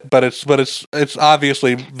list it, but it's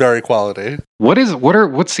obviously very quality.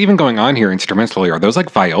 What's even going on here instrumentally? Are those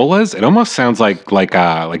like violas? It almost sounds like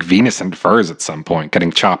Venus and Furs at some point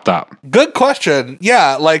getting chopped up. Good question.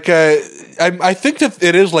 Yeah, like I think that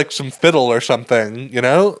it is like some fiddle or something.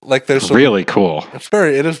 Like there's some, really cool.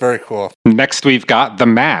 It is very cool. Next, we've got The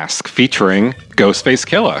Mask featuring Ghostface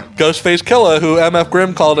Killah. Ghostface Killah, who MF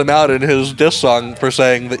Grimm called him out in his diss song for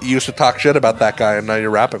saying that you used to talk shit about that guy and now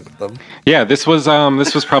you're rapping with them. Yeah, this was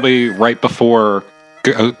probably right before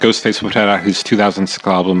Ghostface put out his 2006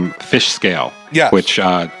 album Fish Scale, Yes. which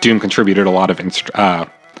Doom contributed a lot of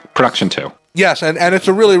production to. Yes, and it's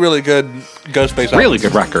a really, really good Ghostface album. Really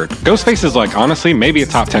good record. Ghostface is like, honestly, maybe a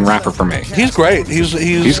top 10 rapper for me. He's great. He's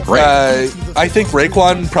great. I think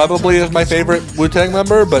Raekwon probably is my favorite Wu-Tang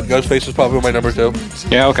member, but Ghostface is probably my number 2.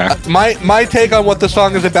 Yeah, okay. My take on what the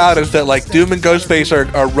song is about is that like Doom and Ghostface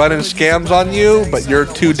are running scams on you, but you're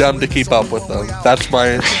too dumb to keep up with them. That's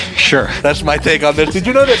my Sure. That's my take on this. Did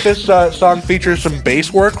you know that this song features some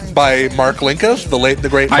bass work by Mark Linkous, the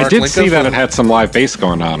great Mark Linkous? I did see that it had some live bass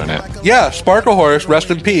going on in it. Yeah, Sparkle Horse, rest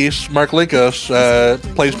in peace. Mark Linkous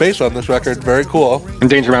plays bass on this record. Very cool. And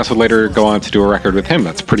Danger Mouse would later go on to do a record with him.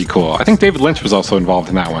 That's pretty cool. I think David Lynch was also involved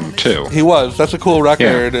in that one too. He was. That's a cool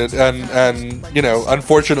record, Yeah. and you know,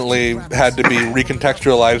 unfortunately, had to be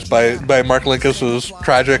recontextualized by Mark Linkous's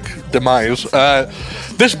tragic demise.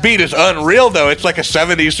 This beat is unreal, though. It's like a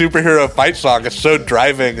 70s superhero fight song. It's so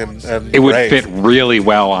driving and It would great. fit really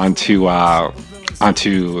well onto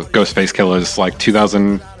Ghostface Killah's like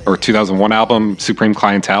 2000 or 2001 album Supreme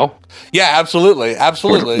Clientele. Yeah, absolutely,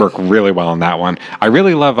 absolutely. Would work really well on that one. I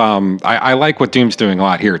really love. I like what Doom's doing a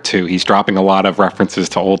lot here too. He's dropping a lot of references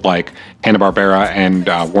to old like Hanna-Barbera and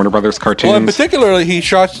Warner Brothers cartoons. Well, and particularly, he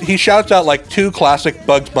shouts out like 2 classic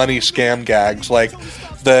Bugs Bunny scam gags, like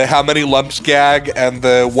the "How many lumps" gag and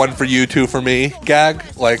the "1 for you, 2 for me" gag.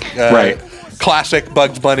 Like, Right. Classic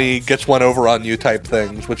Bugs Bunny gets one over on you type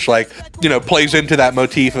things, which like, you know, plays into that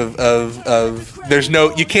motif of there's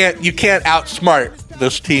no, you can't outsmart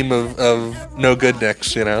this team of no good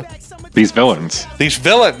nicks, you know. These villains. These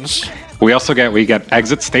villains. We get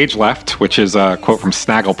Exit Stage Left, which is a quote from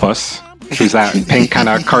Snagglepuss. Who's that pink kind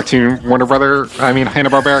of cartoon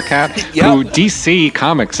Hanna-Barbera cat? Yep. Who DC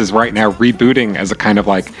Comics is right now rebooting as a kind of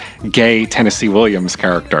like gay Tennessee Williams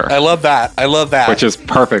character. I love that. Which is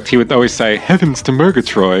perfect. He would always say, "Heavens to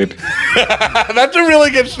Murgatroyd." That's a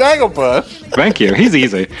really good Snagglepuss. Thank you. He's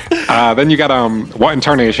easy. Then you got What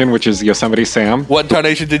Incarnation, which is Yosemite Sam. What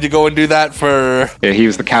incarnation did you go and do that for? Yeah, he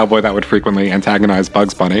was the cowboy that would frequently antagonize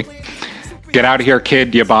Bugs Bunny. Get Out of Here,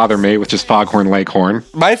 Kid, You Bother Me, which is Foghorn Leghorn.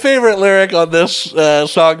 My favorite lyric on this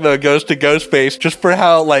song, though, goes to Ghostface, just for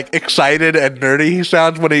how like excited and nerdy he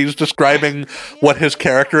sounds when he's describing what his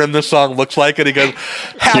character in this song looks like, and he goes,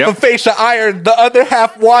 "Half a face of iron, the other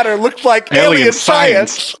half water, looks like alien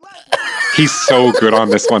science." He's so good on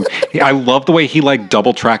this one. I love the way he like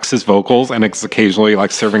double tracks his vocals and is occasionally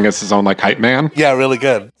like serving as his own like hype man. Yeah, really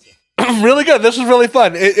good. Really good. This is really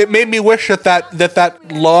fun. It made me wish that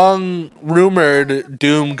long rumored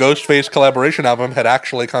Doom Ghostface collaboration album had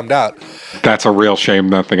actually come out. That's a real shame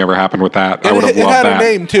nothing ever happened with that. I would have It loved had that. a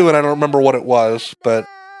name too, and I don't remember what it was, but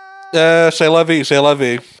c'est la vie, c'est la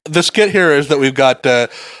vie. The skit here is that we've got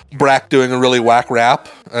Brack doing a really whack rap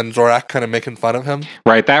and Zorak kind of making fun of him.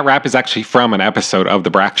 Right, that rap is actually from an episode of The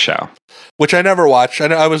Brack Show. Which I never watched.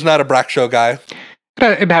 I was not a Brack Show guy.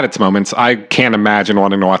 It had its moments. I can't imagine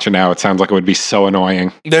wanting to watch it now. It sounds like it would be so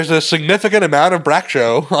annoying. There's a significant amount of Brack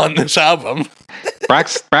Show on this album.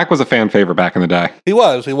 Brack was a fan favorite back in the day. He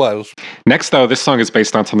was. Next, though, this song is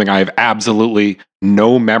based on something I have absolutely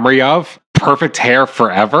no memory of. Perfect Hair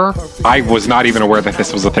Forever. I was not even aware that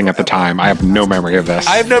this was a thing at the time. I have no memory of this.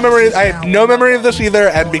 I have no memory of this either,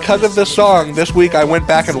 and because of this song, this week I went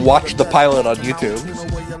back and watched the pilot on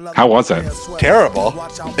YouTube. How was it? Terrible.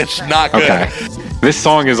 It's not good. Okay. This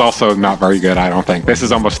song is also not very good, I don't think. This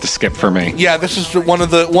is almost a skip for me. Yeah, this is one of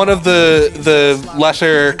the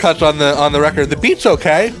lesser cuts on the record. The beat's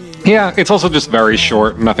okay. Yeah, it's also just very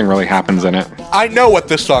short. Nothing really happens in it. I know what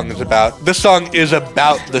this song is about. This song is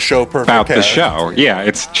about the show Perfect About Hair. the show. Yeah,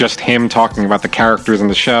 it's just him talking about the characters in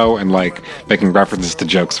the show and like making references to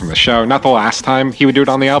jokes from the show. Not the last time he would do it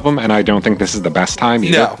on the album, and I don't think this is the best time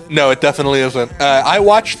either. No, it definitely isn't. I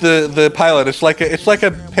watched the pilot. It's like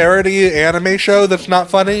a parody anime show that's not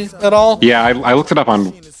funny at all. Yeah, I looked it up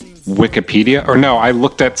on Wikipedia, or no, I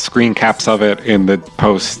looked at screen caps of it in the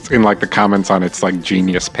posts, in like the comments on its like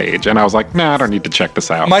Genius page, and I was like, nah, I don't need to check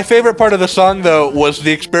this out. My favorite part of the song, though, was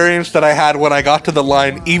the experience that I had when I got to the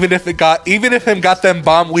line, even if him got them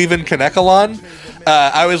bomb weaving Kanekalon.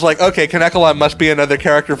 I was like, okay, Kanekalon must be another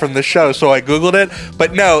character from the show, so I Googled it.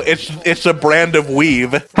 But no, it's a brand of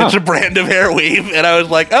weave. Huh. It's a brand of hair weave. And I was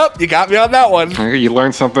like, oh, you got me on that one. You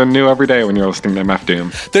learn something new every day when you're listening to MF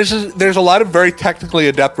Doom. There's a lot of very technically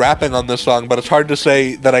adept rapping on this song, but it's hard to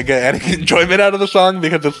say that I get any enjoyment out of the song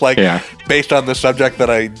because it's like based on the subject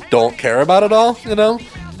that I don't care about at all, you know?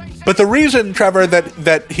 But the reason, Trevor,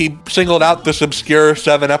 that he singled out this obscure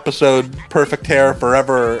 7-episode Perfect Hair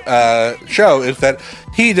Forever show is that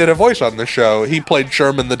he did a voice on this show. He played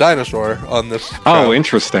Sherman the dinosaur on this show. Oh,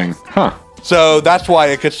 interesting. Huh. So that's why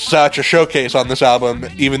it gets such a showcase on this album,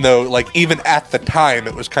 even though, like, even at the time,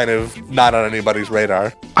 it was kind of not on anybody's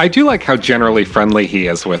radar. I do like how generally friendly he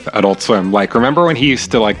is with Adult Swim. Like, remember when he used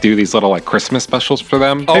to, like, do these little, like, Christmas specials for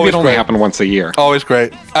them? Maybe it only happened once a year. Always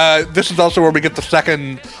great. This is also where we get the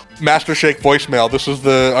second Master Shake voicemail. This is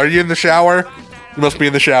the, are you in the shower? You must be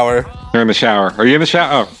in the shower. You're in the shower. Are you in the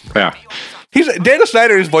shower? Oh, yeah. Dana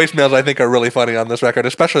Snyder's voicemails, I think, are really funny on this record,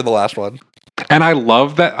 especially the last one. And I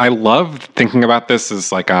love that. I love thinking about this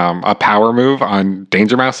as like a power move on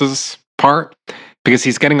Danger Mouse's part, because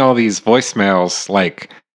he's getting all these voicemails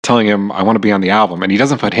like telling him, I want to be on the album. And he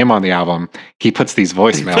doesn't put him on the album. He puts these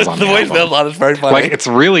voicemails on the album. voicemails on is very funny. Like, it's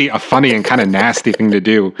really a funny and kind of nasty thing to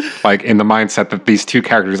do, like in the mindset that these two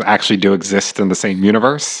characters actually do exist in the same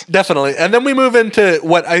universe. Definitely. And then we move into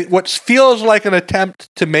what feels like an attempt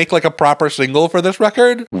to make like a proper single for this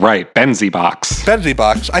record. Right. Benzie Box. Benzie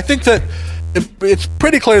Box. I think that it's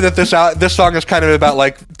pretty clear that this song is kind of about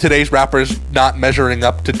like today's rappers not measuring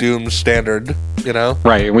up to Doom's standard, you know?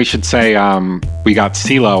 Right, and we should say we got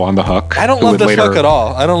CeeLo on the hook. I don't love this hook at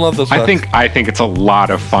all. I don't love this hook. I think it's a lot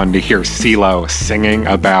of fun to hear CeeLo singing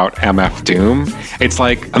about MF Doom. It's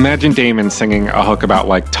like, imagine Damon singing a hook about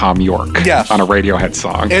like Tom York on a Radiohead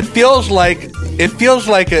song. It feels like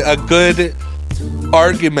a good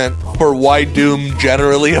argument for why Doom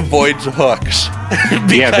generally avoids hooks.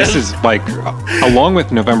 Yeah, this is like, along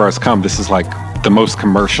with November Has Come, this is like the most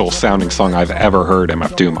commercial sounding song I've ever heard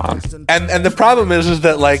MF Doom on. And the problem is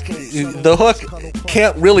that like the hook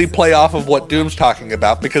can't really play off of what Doom's talking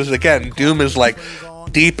about, because again, Doom is like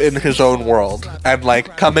deep in his own world, and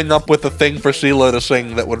like coming up with a thing for CeeLo to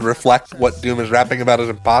sing that would reflect what Doom is rapping about is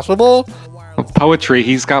impossible. Poetry,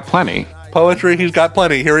 he's got plenty. Poetry, he's got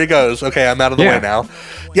plenty. Here he goes. Okay, I'm out of the way now.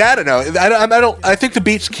 Yeah, I don't know. I think the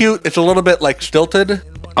beat's cute. It's a little bit like stilted.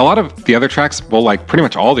 A lot of the other tracks, well, like pretty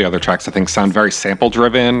much all the other tracks, I think sound very sample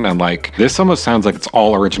driven, and like this almost sounds like it's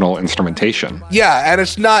all original instrumentation. Yeah, and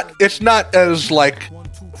it's not as like,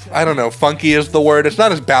 I don't know, funky is the word. It's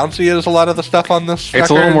not as bouncy as a lot of the stuff on this record. It's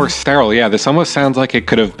a little more sterile. Yeah, this almost sounds like it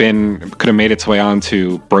could have made its way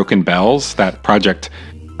onto Broken Bells, that project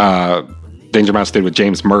Danger Mouse did with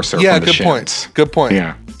James Mercer. Yeah, from the good point. Good point.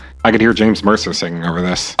 Yeah, I could hear James Mercer singing over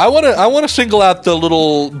this. I want to single out the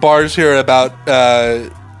little bars here about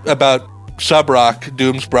Subrock,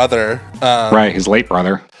 Doom's brother. Right, his late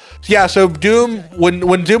brother. Yeah, so Doom,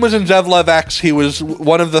 when Doom was in Zev Love X, he was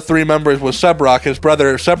one of the three members was Subrock. His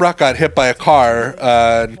brother Subrock got hit by a car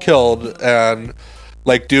and killed, and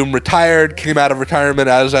like Doom retired, came out of retirement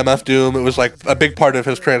as MF Doom. It was like a big part of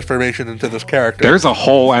his transformation into this character. There's a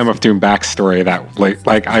whole MF Doom backstory that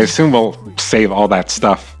like I assume we'll save all that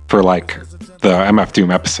stuff for like the MF Doom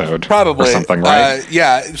episode. Probably. Or something, right?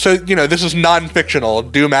 Yeah. So, you know, this is non-fictional.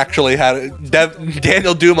 Doom actually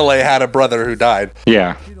Daniel Dumoulin had a brother who died.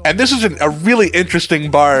 Yeah. And this is a really interesting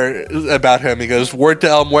bar about him. He goes, word to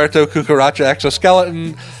El Muerto, Cucaracha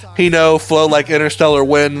exoskeleton. Hino, flow like interstellar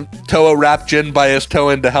wind. Toa wrap Jin by his toe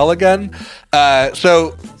into hell again.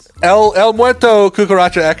 So, El Muerto,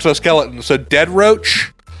 Cucaracha exoskeleton. So, Dead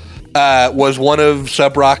Roach was one of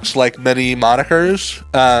Subrock's like many monikers.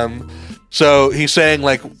 So he's saying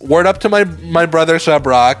like, word up to my brother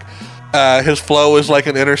Subrock. His flow is like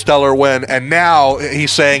an interstellar wind, and now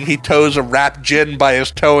he's saying he toes a wrapped Jin by his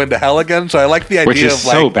toe into hell again. So I like the idea which is of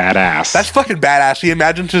like, so badass. That's fucking badass. He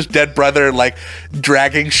imagines his dead brother like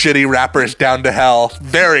dragging shitty rappers down to hell.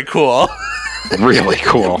 Very cool. Really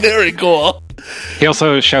cool. Very cool. He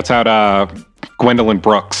also shouts out Gwendolyn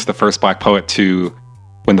Brooks, the first black poet to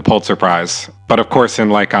win the Pulitzer Prize. But of course,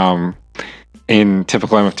 in like in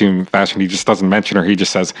typical MF Doom fashion, he just doesn't mention her. He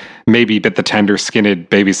just says, maybe bit the tender skinned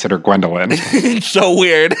babysitter Gwendolyn. So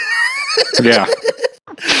weird. Yeah.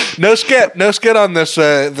 No skit on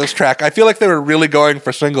this track. I feel like they were really going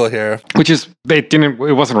for single here. Which is, it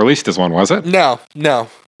wasn't released as one, was it? No.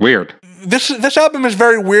 Weird. This album is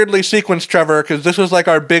very weirdly sequenced, Trevor, because this was like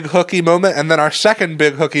our big hooky moment, and then our second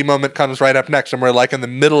big hooky moment comes right up next, and we're like in the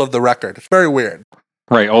middle of the record. It's very weird.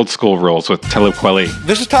 Right, old school rules with Talib Kweli.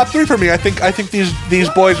 This is top 3 for me. I think these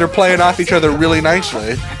boys are playing off each other really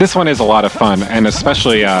nicely. This one is a lot of fun, and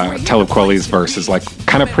especially Talib Kweli's verse is like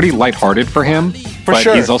kind of pretty lighthearted for him. But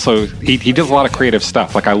sure. He's also he does a lot of creative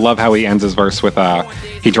stuff. Like I love how he ends his verse with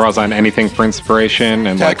he draws on anything for inspiration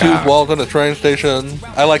and tattoos, walls on a train station.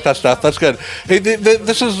 I like that stuff. That's good. Hey,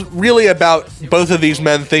 this is really about both of these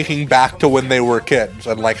men thinking back to when they were kids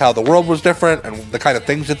and like how the world was different and the kind of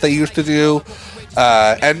things that they used to do.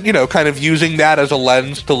 And, you know, kind of using that as a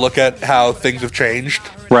lens to look at how things have changed.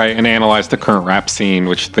 Right, and analyze the current rap scene,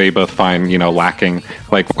 which they both find, you know, lacking.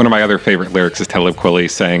 Like, one of my other favorite lyrics is Talib Kweli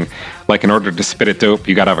saying, like in order to spit it dope,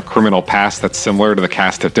 you got to have a criminal past that's similar to the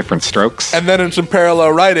cast of Different Strokes. And then in some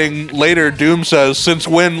parallel writing, later Doom says, since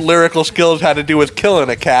when lyrical skills had to do with killing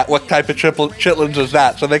a cat, what type of chitlins is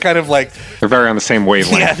that? So they kind of like... They're very on the same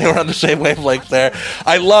wavelength. Yeah, they were on the same wavelength there.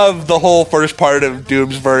 I love the whole first part of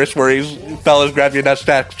Doom's verse where he's, fellas, grab your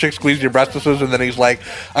nutsack, chick squeeze your breastises, and then he's like,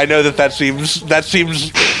 I know that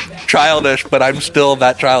seems childish, but I'm still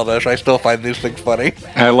that childish. I still find these things funny.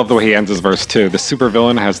 I love the way he ends his verse, too. The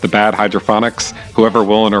supervillain has the bad hydrophonics. Whoever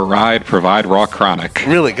will in a ride, provide raw chronic.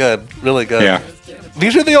 Really good. Really good. Yeah.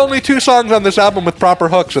 These are the only two songs on this album with proper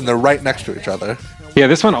hooks, and they're right next to each other. Yeah,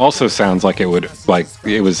 this one also sounds like it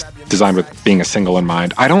was designed with being a single in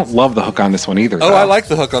mind. I don't love the hook on this one either. Oh, I like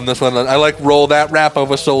the hook on this one. I like roll that rap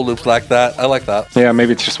over soul loops like that. I like that. Yeah,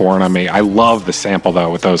 maybe it's just worn on me. I love the sample, though,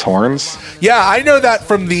 with those horns. Yeah, I know that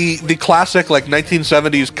from the classic, like,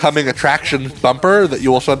 1970s coming attraction bumper that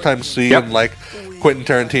you will sometimes see in, like, Quentin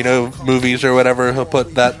Tarantino movies or whatever. He'll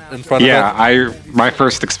put that in front of it. Yeah, my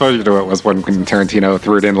first exposure to it was when Quentin Tarantino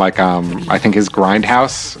threw it in, like, I think his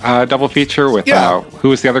Grindhouse double feature with, who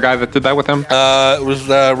was the other guy that did that with him? It was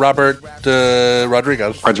Robert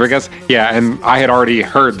Rodriguez. Rodriguez? Yeah, and I had already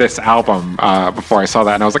heard this album before I saw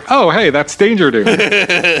that, and I was like, oh, hey, that's Danger Doom.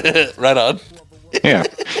 Right on. Yeah.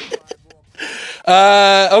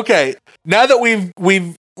 Okay, now that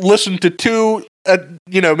we've listened to two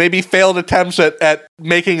maybe failed attempts at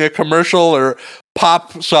making a commercial or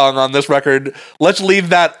pop song on this record, let's leave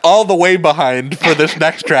that all the way behind for this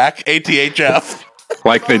next track, ATHF.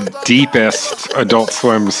 Like the deepest Adult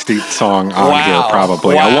Swim steep song on here,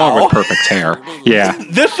 probably, along with Perfect Hair. Yeah.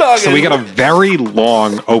 This song so we got a very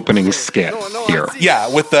long opening skit here. Yeah,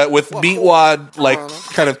 with Meatwad, like,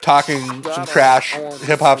 kind of talking some trash,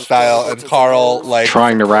 hip-hop style, and Carl, like...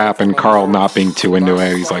 trying to rap, and Carl not being too into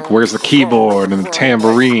it. He's like, where's the keyboard and the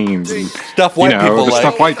tambourines? And, stuff white people like.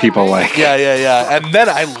 Stuff white people like. Yeah. And then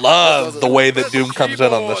I love the way that Doom comes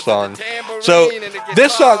in on this song. So,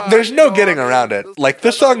 this song, there's no getting around it. Like,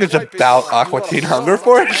 this song is about Aqua Teen Hunger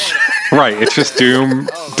Force. Right, it's just Doom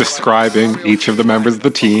describing each of the members of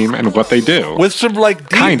the team and what they do. With some, like,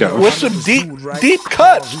 deep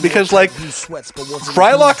cuts, because, like,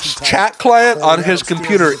 Frylock's chat client on his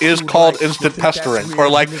computer is called Instant Pestering. Or,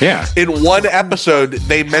 like, in one episode,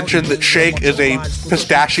 they mentioned that Shake is a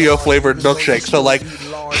pistachio-flavored milkshake. So, like,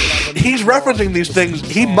 he's referencing these things.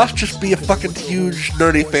 He must just be a fucking huge,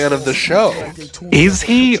 nerdy fan of the show. Is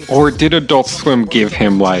he, or did Adult Swim give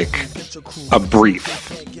him, like, a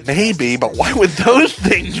brief? Maybe, but why would those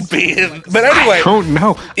things be in? But anyway, I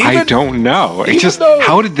don't know. It's just,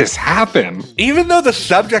 how did this happen? Even though the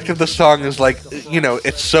subject of the song is like,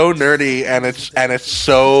 it's so nerdy and it's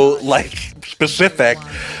so, like, specific,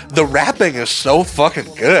 the rapping is so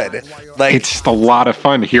fucking good. Like, it's just a lot of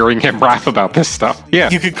fun hearing him rap about this stuff. Yeah,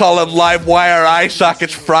 you could call him Live Wire Eye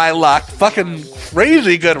Sockets Frylock. Fucking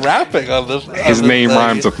crazy good rapping on this. His name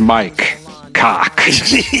rhymes with Mike. Cock.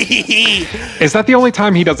 Is that the only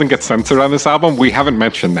time he doesn't get censored on this album? We haven't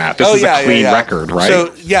mentioned that. This is a clean record, right?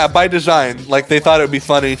 So, yeah, by design. Like, they thought it would be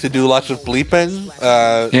funny to do lots of bleeping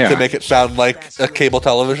to make it sound like a cable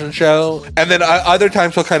television show. And then other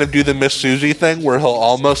times he'll kind of do the Miss Susie thing where he'll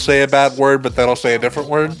almost say a bad word, but then he'll say a different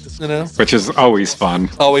word, Which is always fun.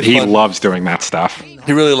 He loves doing that stuff.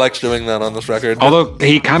 He really likes doing that on this record. Although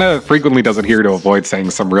he kind of frequently does it here to avoid saying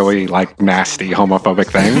some really, like, nasty homophobic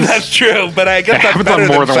things. That's true, but I guess that's better on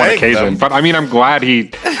more than one occasion. Them. But I mean, I'm glad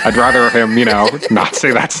I'd rather him, not say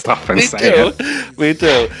that stuff and say it. Me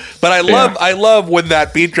too. But I love when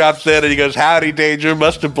that beat drops in and he goes, "Howdy, Danger,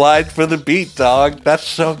 must oblige for the beat, dog." That's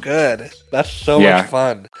so good. That's so much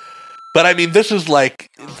fun. But I mean, this is like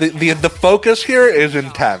the focus here is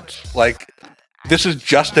intense. Like, this is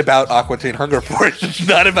just about Aqua Teen Hunger Force. It's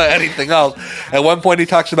not about anything else. At one point, he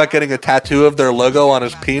talks about getting a tattoo of their logo on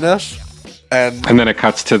his penis. And then it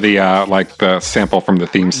cuts to the the sample from the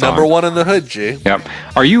theme song. Number One in the Hood, G. Yep.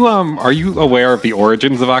 Are you aware of the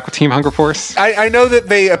origins of Aqua Teen Hunger Force? I know that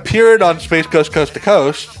they appeared on Space Ghost Coast to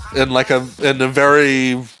Coast in a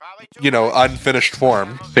very unfinished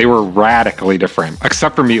form. They were radically different,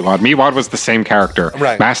 except for Meatwad. Meatwad was the same character.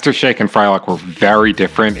 Right. Master Shake and Frylock were very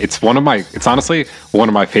different. It's honestly one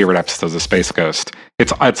of my favorite episodes of Space Ghost.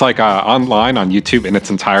 It's like online on YouTube in its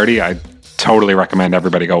entirety. I totally recommend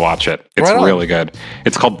everybody go watch it. It's really good.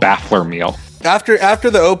 It's called Baffler Meal. After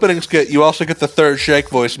the opening skit, you also get the third Shake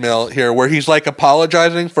voicemail here, where he's like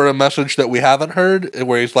apologizing for a message that we haven't heard,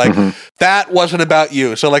 where he's like, that wasn't about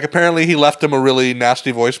you. So like apparently he left him a really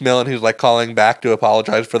nasty voicemail and he's like calling back to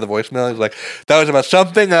apologize for the voicemail. He's like, that was about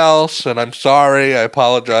something else and I'm sorry, I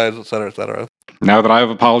apologize, etc., etc. Now that I have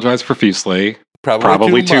apologized profusely,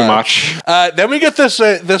 Probably too much. Then we get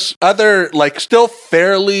this other, like, still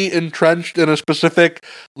fairly entrenched in a specific,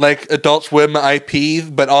 like, Adult Swim IP,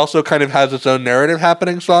 but also kind of has its own narrative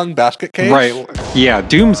happening song, Basket Case. Right. Yeah,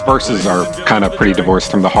 Doom's verses are kind of pretty divorced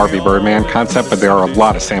from the Harvey Birdman concept, but there are a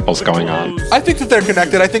lot of samples going on. I think that they're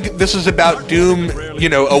connected. I think this is about Doom,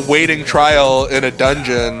 awaiting trial in a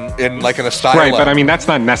dungeon in, like, an asylum. Right, but I mean, that's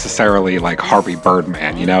not necessarily like Harvey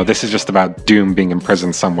Birdman, This is just about Doom being in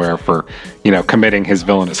prison somewhere for, committing his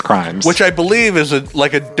villainous crimes. Which I believe is a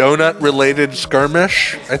donut-related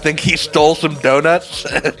skirmish. I think he stole some donuts.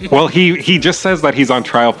 Well, he just says that he's on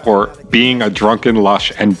trial for being a drunken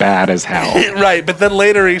lush and bad as hell. Right, but then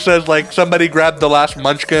later he says, like, somebody grabbed the last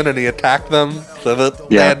munchkin and he attacked them, so that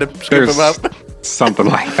they had to scoop him up. Something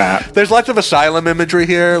like that. There's lots of asylum imagery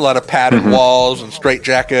here, a lot of padded walls and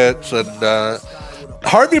straitjackets, and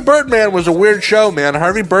Harvey Birdman was a weird show, man.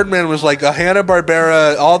 Harvey Birdman was like a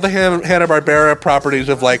Hanna-Barbera, all the Hanna-Barbera properties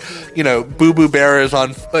of, like, Boo Boo Bear is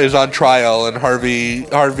on trial, and Harvey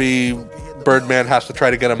Birdman has to try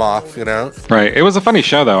to get him off, Right. It was a funny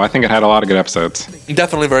show, though. I think it had a lot of good episodes.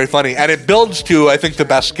 Definitely very funny. And it builds to, I think, the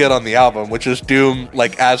best skit on the album, which is Doom,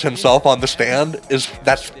 like, as himself on the stand.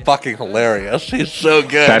 That's fucking hilarious. He's so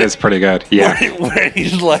good. That is pretty good, yeah. Where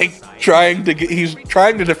he's, like, trying to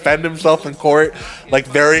defend himself in court, like,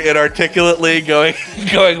 very inarticulately, going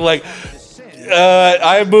like,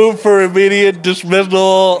 I move for immediate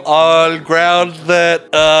dismissal on grounds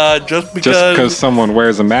that just because someone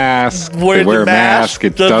wears a mask, they wear a mask,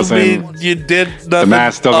 it doesn't mean you did nothing. The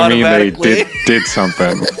mask doesn't mean they did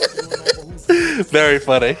something. Very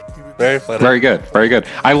funny. Very funny. Very good. Very good.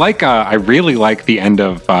 I really like the end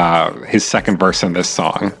of his second verse in this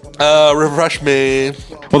song. Refresh me.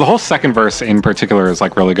 Well, the whole second verse in particular is,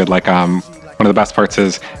 like, really good. Like, one of the best parts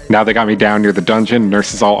is, now they got me down near the dungeon,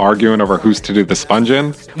 nurses all arguing over who's to do the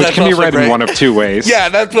sponging, which can be read in one of two ways. Yeah,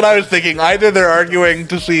 that's what I was thinking. Either they're arguing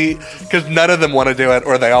to see, because none of them want to do it,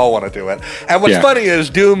 or they all want to do it. And what's funny is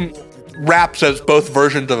Doom raps as both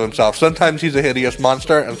versions of himself. Sometimes he's a hideous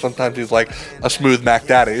monster, and sometimes he's like a smooth Mac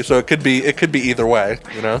Daddy. So it could be either way,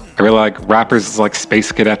 I really like rappers like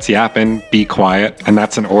Space Cadets yapping, be quiet, and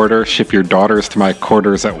that's an order. Ship your daughters to my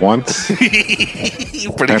quarters at once. That's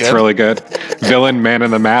good. Really good. Villain, man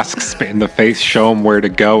in the mask, spit in the face, show him where to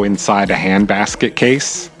go inside a handbasket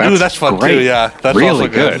case. That's fun great. Too. Yeah, that's really also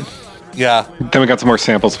good. Yeah. Then we got some more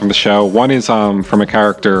samples from the show. One is from a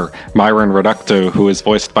character, Myron Reducto, who is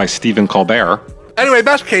voiced by Stephen Colbert. Anyway,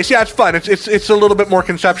 Basket Case, yeah, it's fun. It's a little bit more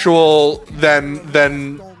conceptual than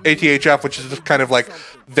ATHF, which is just kind of like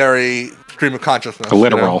very stream of consciousness.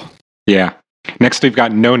 Literal. Yeah. Next we've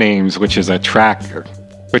got No Names, which is a track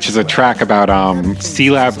about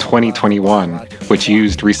C-Lab 2021, which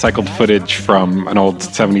used recycled footage from an old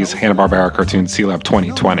 70s Hanna-Barbera cartoon, C-Lab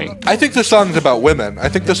 2020. I think the song is about women. I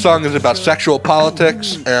think the song is about sexual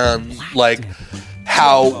politics and, like,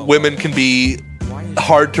 how women can be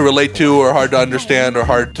hard to relate to or hard to understand or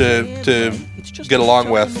hard to get along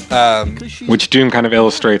with. Which Doom kind of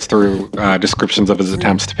illustrates through descriptions of his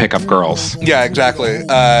attempts to pick up girls. Yeah, exactly.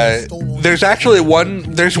 There's actually one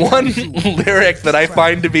lyric that I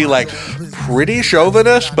find to be, like, pretty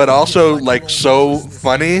chauvinist, but also, like, so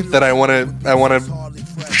funny that I want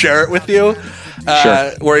to share it with you.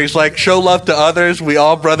 Sure. Where he's like, show love to others, we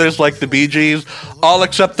all brothers like the Bee Gees, all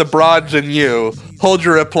except the broads and you. Hold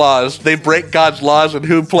your applause. They break God's laws, and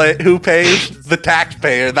who pays? The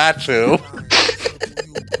taxpayer, that's who.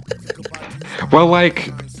 Well, like,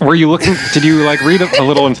 were you looking, did you, like, read a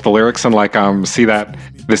little into the lyrics and, like, see that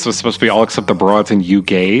this was supposed to be all except the broads and you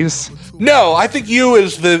gays? No, I think you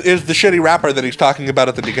is the shitty rapper that he's talking about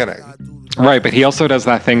at the beginning. Right, but he also does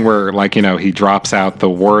that thing where, like, he drops out the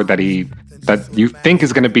word that you think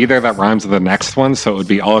is going to be there that rhymes with the next one, so it would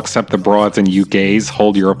be all except the broads and you gays,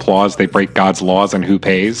 hold your applause, they break God's laws, and who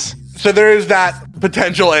pays? So there is that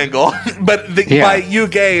potential angle, but by you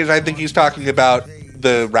gays, I think he's talking about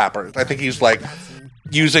the rappers. I think he's, like,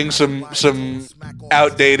 using some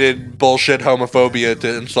outdated bullshit homophobia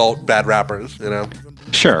to insult bad rappers,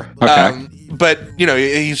 Sure, okay. But,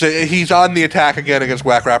 he's on the attack again against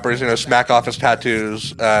whack rappers, smack off his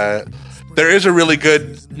tattoos. There is a really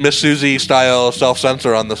good Miss Susie style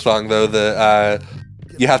self-censor on the song, though.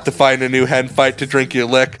 You have to find a new hen fight to drink your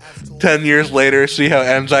lick. 10 years later, see how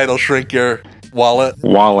Enzyme'll shrink your wallet.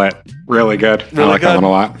 Really good. Really I like that one a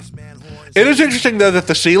lot. It is interesting, though, that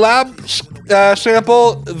the C-Lab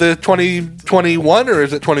sample, the 2021, or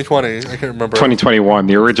is it 2020? I can't remember. 2021.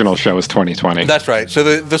 The original show is 2020. That's right.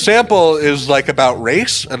 So the sample is, like, about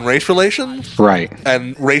race and race relations. Right.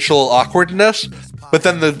 And racial awkwardness. But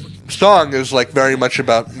then the song is like very much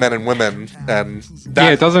about men and women, and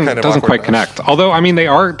that it doesn't quite connect. Although, I mean,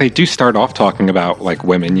 they do start off talking about like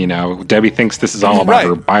women. You know, Debbie thinks this is all about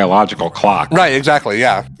her biological clock. Right, exactly,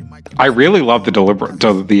 yeah. I really love the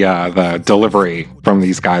delivery from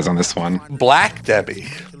these guys on this one. Black Debbie.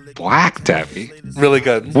 Black Debbie. Really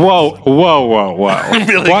good. Whoa.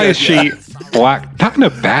 Really Why good, is she black? Not in a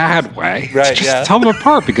bad way. Right, Just tell them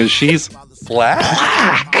apart because she's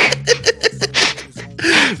black.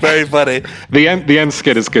 Very funny. The end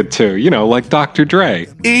skit is good too. You know, like Dr. Dre.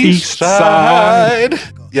 East Side.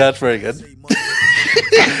 Yeah, that's very good.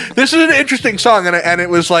 This is an interesting song, and it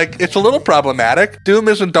was like, it's a little problematic. Doom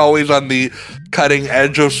isn't always on the cutting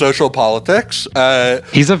edge of social politics.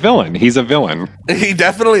 He's a villain. He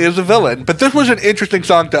definitely is a villain. But this was an interesting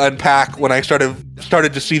song to unpack when I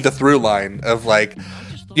started to see the through line of like,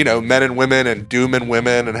 you know, men and women and Doom and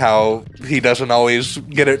women, and how he doesn't always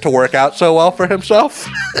get it to work out so well for himself.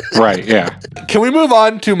 Right, yeah. Can we move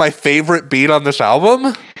on to my favorite beat on this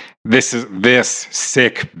album? This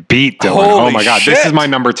sick beat, Dylan. Holy oh my god, shit. This is my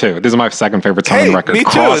number 2. This is my second favorite song on the record. Me too.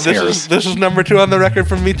 Crosshairs. This is number 2 on the record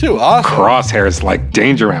from me too. Awesome. Crosshairs, like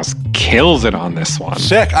Danger Mouse, kills it on this one.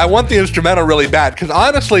 Sick. I want the instrumental really bad because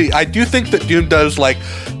honestly, I do think that Doom does like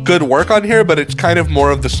good work on here, but it's kind of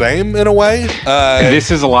more of the same in a way.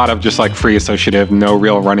 This is a lot of just like free associative, no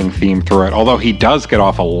real running theme through it. Although he does get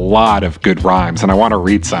off a lot of good rhymes, and I want to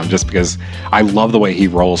read some just because I love the way he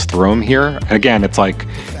rolls through them here. And again,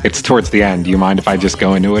 it's towards the end. Do you mind if I just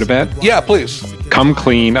go into it a bit? Yeah, please. Come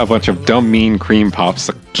clean, a bunch of dumb, mean cream puffs,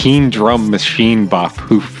 a keen drum machine buff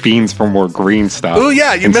who fiends for more green stuff. Oh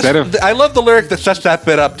yeah, I love the lyric that sets that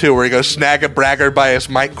bit up too, where he goes, snag a bragger by his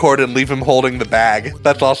mic cord and leave him holding the bag.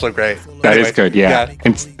 That's also great. That is good, yeah.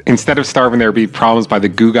 Instead of starving, there be problems by the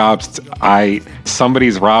googobs.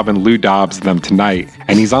 Somebody's robbing Lou Dobbs them tonight,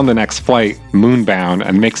 and he's on the next flight, moonbound,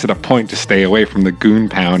 and makes it a point to stay away from the goon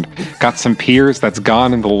pound. Got some peers that's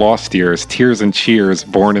gone in the lost years, tears and cheers,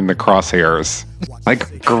 born in the crosshairs.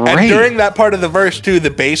 Like, great. And during that part of the verse too, the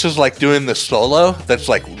bass is like doing the solo that's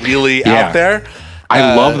like really out there.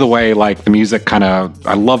 I love the way like the music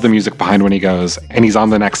I love the music behind when he goes, and he's on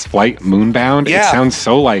the next flight, moonbound. Yeah. It sounds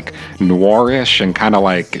so like noirish and kind of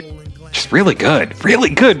like just really good. Really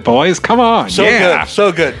good, boys. Come on. So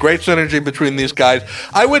good. Great synergy between these guys.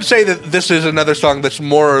 I would say that this is another song that's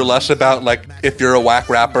more or less about like, if you're a whack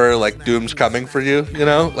rapper, like Doom's coming for you, you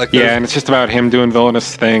know? Like, yeah, and it's just about him doing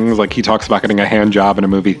villainous things. Like he talks about getting a hand job in a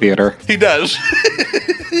movie theater. He does.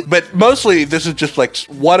 But mostly this is just like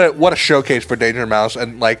what a showcase for Danger Mouse,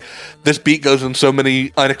 and like this beat goes in so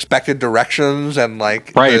many unexpected directions, and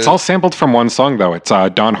like it's all sampled from one song though. It's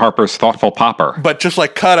Don Harper's Thoughtful Popper, but just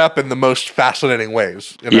like cut up in the most fascinating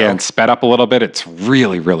ways. You know? Yeah, and sped up a little bit. It's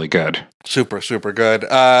really, really good. Super good.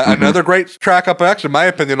 Another great track up next, in my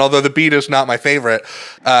opinion, although the beat is not my favorite.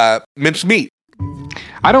 Mincemeat.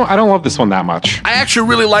 I don't love this one that much. I actually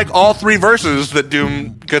really like all 3 verses that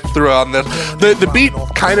Doom gets through on this. The beat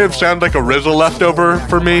kind of sounds like a RZA leftover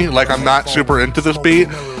for me. Like, I'm not super into this beat.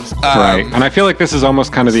 Right. And I feel like this is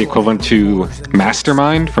almost kind of the equivalent to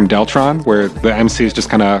Mastermind from Deltron, where the MC is just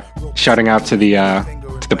kind of shouting out to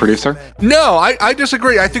the producer. No, I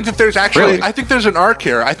disagree. I think that there's actually, Really? I think there's an arc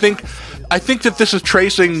here. I think that this is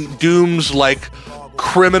tracing Doom's, like,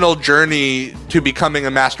 criminal journey to becoming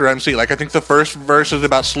a master MC. Like, I think the first verse is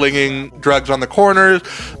about slinging drugs on the corners,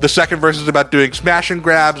 the second verse is about doing smash and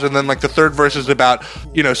grabs, and then like the third verse is about,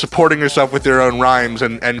 you know, supporting yourself with your own rhymes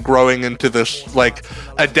and growing into this like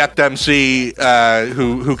adept MC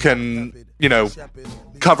who can, you know,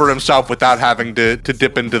 cover himself without having to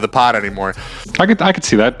dip into the pot anymore. I could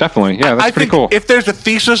see that, definitely. Yeah, that's pretty cool. If there's a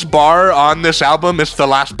thesis bar on this album, it's the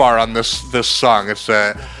last bar on this song. It's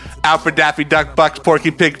Alfred Daffy Duck Bucks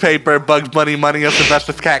Porky Pig Paper Bugs Bunny Money of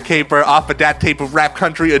Sylvester Cat Caper off of that tape of Rap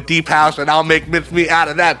Country, a deep house, and I'll make mincemeat out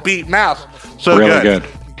of that beat mouse. So really good.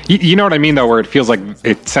 You know what I mean though, where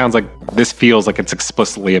it sounds like this feels like it's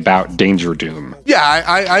explicitly about Danger Doom. Yeah,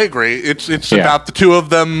 I agree. It's about the two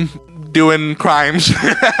of them doing crimes.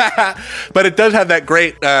 But it does have that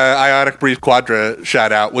great Ionic Breeze Quadra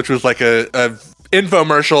shout out, which was like a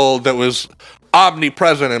infomercial that was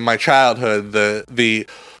omnipresent in my childhood. The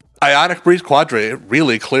Ionic Breeze Quadra, it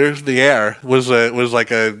really clears the air, was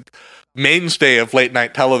like a mainstay of late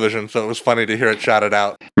night television, so it was funny to hear it shouted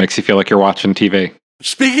out. Makes you feel like you're watching TV.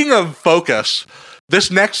 Speaking of focus,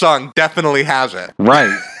 this next song definitely has it.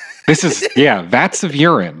 Right. This is, Vats of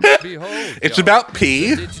Urine. It's about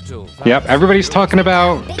pee. Yep, everybody's talking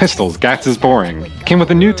about pistols. Gats is boring. Came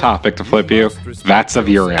with a new topic to flip you. Vats of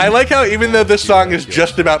Urine. I like how even though this song is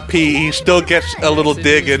just about pee, he still gets a little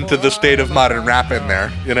dig into the state of modern rap in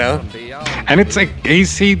there, you know? And it's like he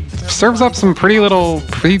serves up some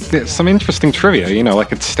some interesting trivia. You know,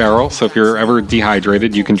 like it's sterile, so if you're ever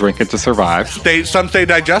dehydrated, you can drink it to survive. Some say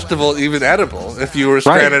digestible, even edible. If you were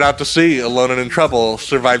stranded out to sea, alone and in trouble,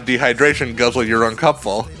 survive dehydration, guzzle your own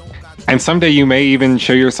cupful. And someday you may even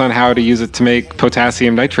show your son how to use it to make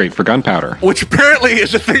potassium nitrate for gunpowder. Which apparently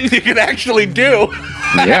is a thing you can actually do.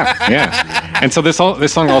 Yeah. And so this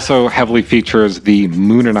song also heavily features the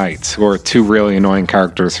Moonanites, who are two really annoying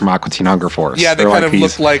characters from Aqua Teen Hunger Force. Yeah, they kind of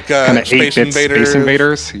look like Space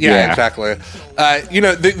Invaders. Yeah, exactly.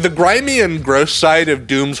 The grimy and gross side of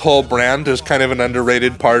Doom's whole brand is kind of an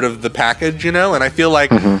underrated part of the package, you know? And I feel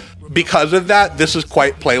like because of that, this is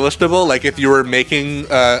quite playlistable. Like, if you were making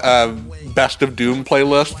a Best of Doom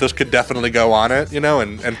playlist, this could definitely go on it, you know,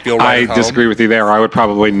 and feel right at home. I disagree with you there. I would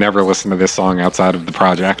probably never listen to this song outside of the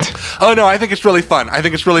project. Oh, no, I think it's really fun. I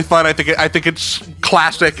think it's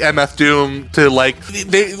classic MF Doom to, like...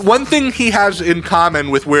 one thing he has in common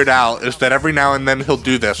with Weird Al is that every now and then he'll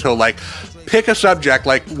do this. He'll, like, pick a subject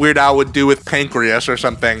like Weird Al would do with Pancreas or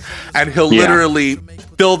something, and he'll literally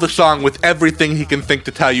fill the song with everything he can think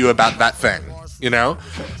to tell you about that thing, you know?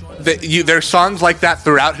 There's songs like that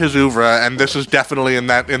throughout his oeuvre, and this is definitely in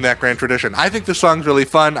that grand tradition. I think the song's really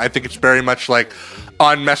fun. I think it's very much like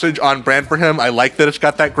on message, on brand for him. I like that it's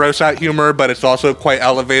got that gross out humor, but it's also quite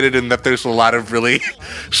elevated in that there's a lot of really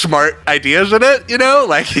smart ideas in it, you know?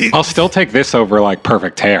 Like, I'll still take this over like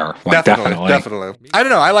Perfect Hair. Like, definitely. I don't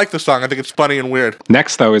know. I like the song. I think it's funny and weird.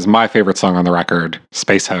 Next, though, is my favorite song on the record,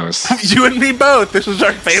 Space Hose. You and me both. This is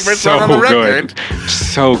our favorite song on the record.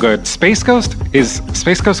 So good. Space Ghost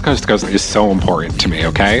Coast to Coast is so important to me,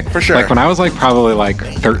 okay? For sure. Like, when I was like probably like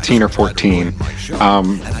 13 or 14,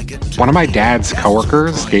 one of my dad's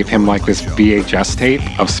coworkers gave him like this VHS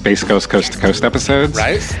tape of Space Ghost Coast to Coast episodes.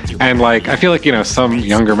 Right. And like, I feel like, you know, some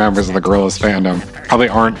younger members of the Gorillaz fandom probably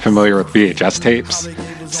aren't familiar with VHS tapes.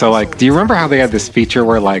 So like, do you remember how they had this feature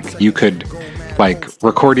where like you could like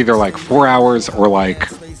record either like 4 hours or like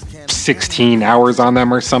 16 hours on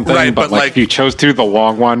them or something, right, but like if you chose to do the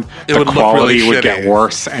long one, the quality would get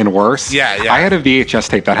worse and worse. Yeah. I had a VHS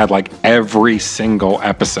tape that had like every single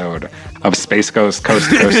episode of Space Ghost Coast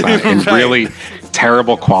to Coast in really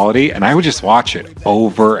terrible quality, and I would just watch it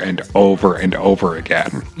over and over and over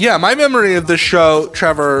again. Yeah, my memory of this show,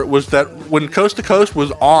 Trevor, was that when Coast to Coast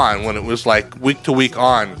was on, when it was like week to week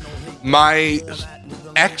on, my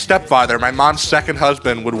ex-stepfather, my mom's second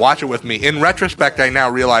husband, would watch it with me. In retrospect, I now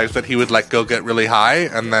realize that he would like go get really high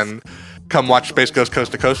and then come watch Space Ghost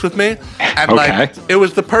Coast to Coast with me. And like, it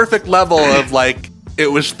was the perfect level of like, it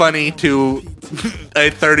was funny to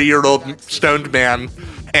a 30-year-old stoned man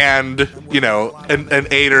and, you know, an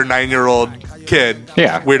 8 or 9-year-old kid,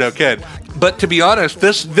 weirdo kid. But to be honest,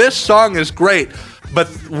 this song is great. But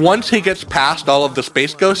once he gets past all of the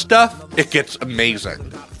Space Ghost stuff, it gets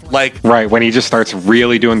amazing. Like, right, when he just starts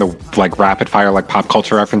really doing the like rapid fire like pop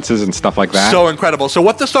culture references and stuff like that. So incredible. So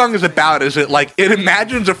what the song is about is it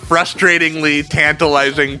imagines a frustratingly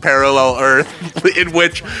tantalizing parallel Earth in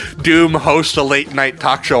which Doom hosts a late night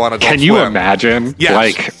talk show on Adult Swim. Can you imagine?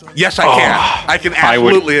 Yes. Yes, I can. I can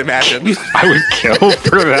absolutely imagine. I would kill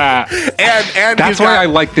for that. and that's why I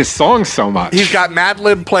like this song so much. He's got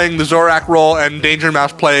Madlib playing the Zorak role and Danger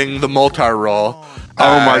Mouse playing the Moltar role.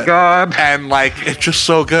 Oh my God. And like, it's just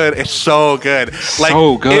so good. It's so good. Like,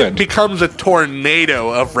 so good. It becomes a tornado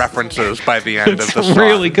of references by the end of the song. It's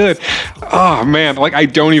really good. Oh man, like I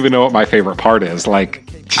don't even know what my favorite part is. Like,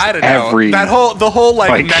 I don't know. The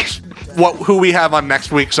whole who we have on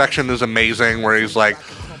next week's section is amazing, where he's like,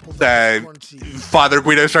 Father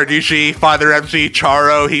Guido Sarducci, Father MC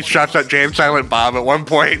Charo, he shouts at James Silent Bob at one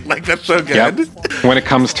point. Like, that's so good. Yep. When it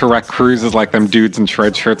comes to Wreck Cruises, like them dudes in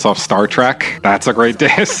shred shirts off Star Trek, that's a great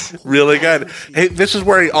diss. Really good. Hey, this is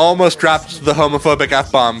where he almost drops the homophobic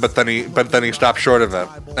F-bomb, but then he stops short of it.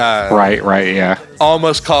 Right, yeah.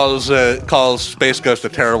 Almost calls Space Ghost a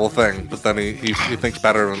terrible thing, but then he thinks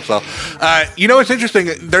better of himself. You know what's interesting?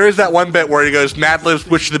 There is that one bit where he goes, Madlib,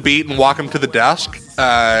 switch the beat and walk him to the desk.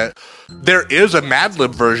 There is a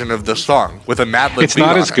Madlib version of this song with a Madlib beat. It's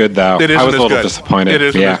not as good, though. It isn't I was a little good. disappointed. It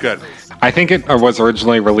isn't as good. I think it was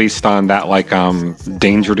originally released on that like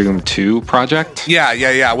Danger Doom 2 project.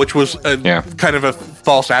 Yeah, which was kind of a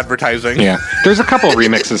false advertising. Yeah, there's a couple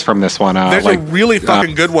remixes from this one. There's a really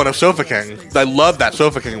fucking good one of Sofa King. I love that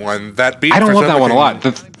Sofa King one. That beat. I don't love that one a lot.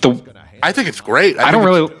 I think it's great. I don't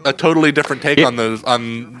really a totally different take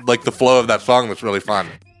on like the flow of that song. That's really fun.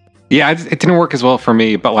 Yeah, it didn't work as well for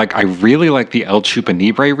me, but like I really like the El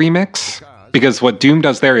Chupanibre remix. Because what Doom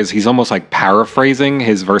does there is he's almost like paraphrasing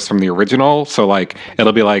his verse from the original. So like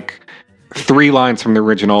it'll be like, 3 lines from the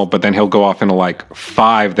original, but then he'll go off into like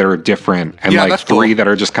 5 that are different and like 3 that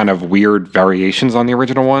are just kind of weird variations on the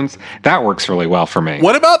original ones. That works really well for me.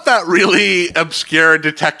 What about that really obscure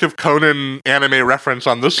Detective Conan anime reference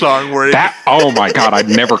on this song? Oh my god, I'd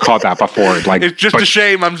never caught that before. Like, it's just a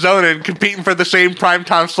shame I'm zoning, competing for the same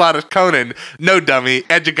primetime slot as Conan. No, dummy,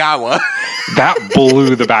 Ejigawa. That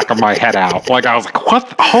blew the back of my head out. Like, I was like,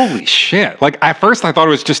 what? Holy shit. Like, at first I thought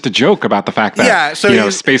it was just a joke about the fact that,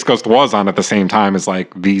 Space Ghost was on at the same time as,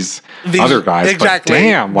 like, these other guys. Exactly. But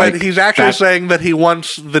damn. But he's actually saying that he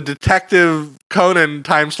wants the Detective Conan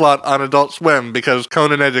time slot on Adult Swim because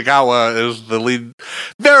Conan Ejigawa is the lead.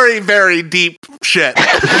 Very, very deep shit.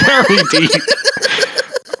 Very deep.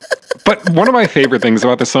 But one of my favorite things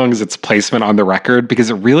about the song is its placement on the record because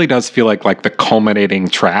it really does feel like the culminating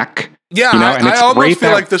track. Yeah, and I almost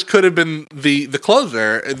feel like this could have been the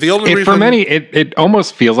closer. The only reason for many, it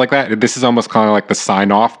almost feels like that. This is almost kind of like the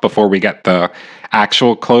sign off before we get the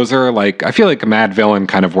actual closer. Like, I feel like Mad Villainy,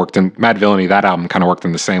 that album kind of worked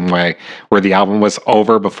in the same way, where the album was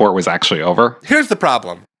over before it was actually over. Here's the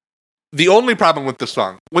problem. The only problem with this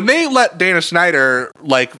song, when they let Dana Snyder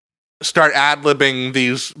start ad-libbing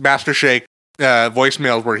these Master Shake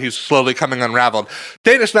voicemails where he's slowly coming unraveled.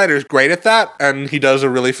 Dana Snyder's great at that, and he does a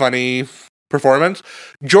really funny performance.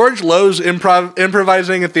 George Lowe's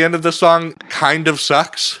improvising at the end of the song kind of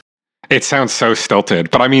sucks. It sounds so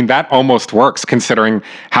stilted, but I mean, that almost works considering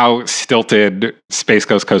how stilted Space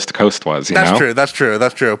Ghost Coast to Coast was, That's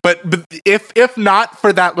true. But if not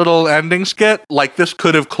for that little ending skit, like, this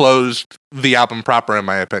could have closed the album proper, in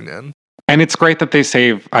my opinion. And it's great that they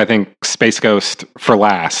save, I think, Space Ghost for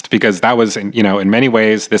last, because that was, in many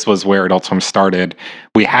ways, this was where Adult Swim started.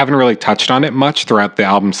 We haven't really touched on it much throughout the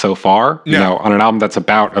album so far, on an album that's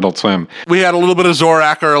about Adult Swim. We had a little bit of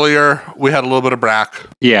Zorak earlier. We had a little bit of Brack.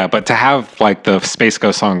 Yeah, but to have, the Space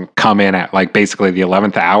Ghost song come in at, basically the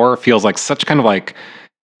 11th hour feels like such kind of,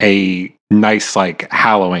 a nice,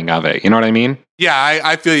 hallowing of it. You know what I mean? Yeah,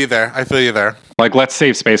 I feel you there. Let's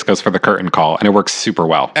save Space Ghost for the curtain call, and it works super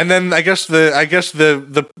well. And then I guess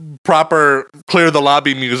the proper clear the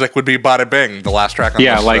lobby music would be Bada Bing, the last track on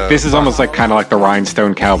this. This is almost kind of the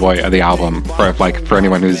Rhinestone Cowboy of the album for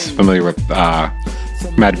anyone who's familiar with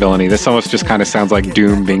Mad Villainy. This almost just kind of sounds like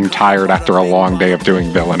Doom being tired after a long day of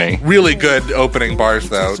doing villainy. Really good opening bars,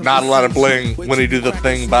 though. Not a lot of bling when he do the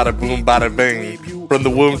thing, bada boom, bada bing. From the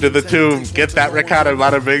womb to the tomb, get that ricotta,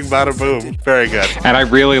 bada bing, bada boom. Very good. And I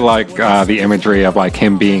really like the imagery of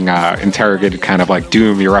him being interrogated, kind of like,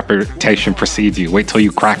 Doom, your reputation precedes you. Wait till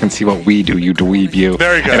you crack and see what we do, you dweeb you.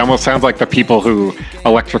 Very good. It almost sounds like the people who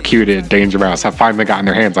electrocuted Danger Mouse have finally gotten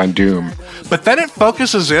their hands on Doom. But then it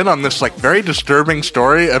focuses in on this very disturbing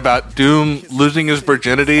story about Doom losing his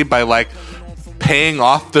virginity by paying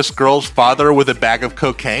off this girl's father with a bag of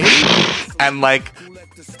cocaine and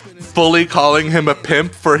fully calling him a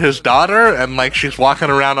pimp for his daughter, and she's walking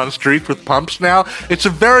around on streets with pumps now. It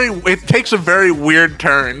takes a very weird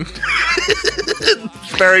turn.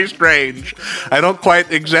 It's very strange. I don't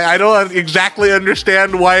exactly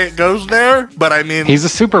understand why it goes there, but I mean, he's a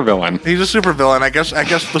supervillain. I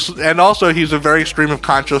guess this, and also he's a very stream of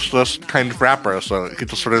consciousness kind of rapper, so it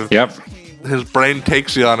just sort of his brain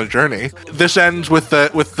takes you on a journey. This ends with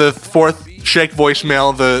the fourth Shake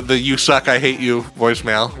voicemail, the "You suck, I hate you"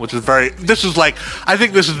 voicemail, which is I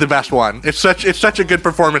think this is the best one. It's such a good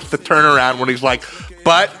performance. The turnaround when he's like,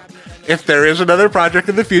 "But if there is another project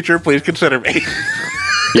in the future, please consider me."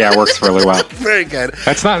 Yeah, it works really well. Very good.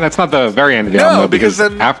 That's not the very end of the album, though, because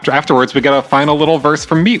then, afterwards we get a final little verse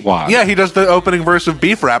from Meatwad. Yeah, he does the opening verse of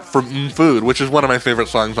Beef Rap from Food, which is one of my favorite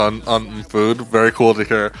songs on Food. Very cool to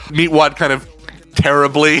hear. Meatwad kind of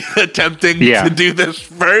terribly attempting to do this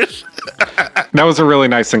verse. That was a really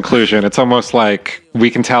nice inclusion. It's almost like we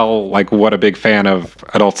can tell what a big fan of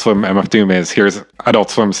Adult Swim MF Doom is. Here's Adult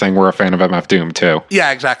Swim saying we're a fan of MF Doom too.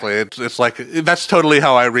 Yeah, exactly. It's that's totally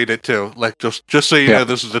how I read it too. Just so you know,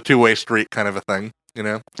 this is a two-way street kind of a thing.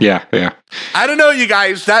 Yeah. I don't know, you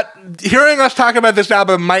guys. That hearing us talk about this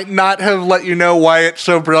album might not have let you know why it's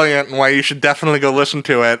so brilliant and why you should definitely go listen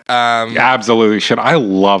to it. Absolutely should. I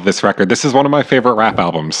love this record. This is one of my favorite rap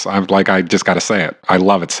albums. I just got to say it. I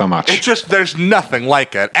love it so much. It's just there's nothing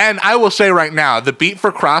like it. And I will say right now, the beat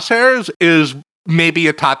for Crosshairs is maybe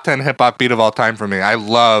a top 10 hip hop beat of all time for me. I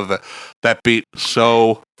love that beat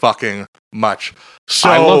so fucking much.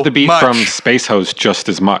 I love the beat from Space Host just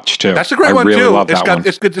as much too. That's a great one really too. Love that one.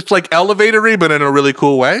 It's like elevatory, but in a really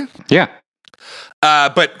cool way. Yeah.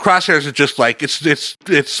 But Crosshairs is just like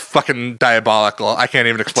it's fucking diabolical. I can't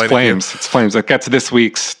even explain it. It's flames. It gets this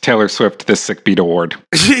week's Taylor Swift This Sick Beat Award.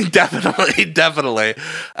 Definitely.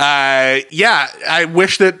 Yeah, I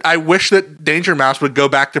wish that Danger Mouse would go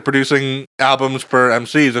back to producing albums for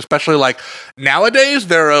MCs, especially like nowadays.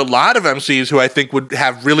 There are a lot of MCs who I think would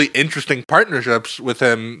have really interesting partnerships with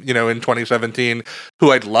him, in 2017,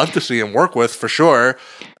 who I'd love to see him work with for sure.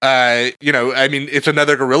 I mean, it's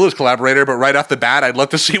another Gorillaz collaborator, but right off the bat, I'd love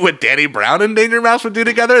to see what Danny Brown and Danger Mouse would do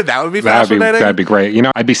together. That would be fascinating. That'd be great.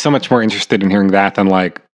 I'd be so much more interested in hearing that than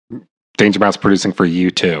like Danger Mouse producing for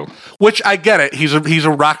U2. Which I get it. He's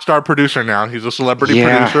a rock star producer now. He's a celebrity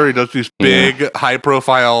producer. He does these big, high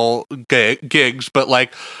profile gigs, but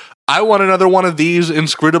like, I want another one of these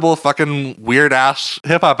inscrutable fucking weird ass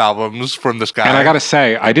hip hop albums from this guy. And I gotta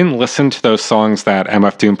say, I didn't listen to those songs that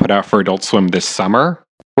MF Doom put out for Adult Swim this summer.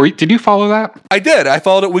 Did you follow that? I did. I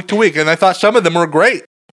followed it week to week, and I thought some of them were great.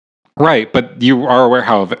 Right, but you are aware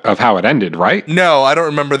of how it ended, right? No, I don't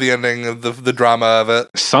remember the ending of the drama of it.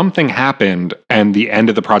 Something happened, and the end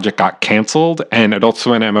of the project got canceled, and Adult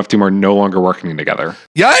Swim and MF Doom are no longer working together.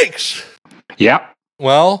 Yikes! Yeah.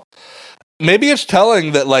 Well, maybe it's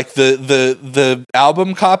telling that like the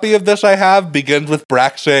album copy of this I have begins with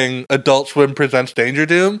Brack saying Adult Swim presents Danger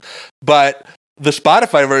Doom, but the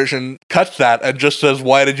Spotify version cuts that and just says,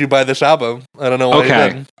 "Why did you buy this album?" I don't know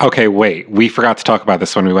why. Okay, wait. We forgot to talk about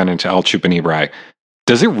this when we went into El Chupanibrai.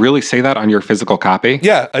 Does it really say that on your physical copy?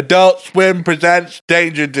 Yeah, Adult Swim presents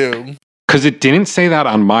Danger Doom. Because it didn't say that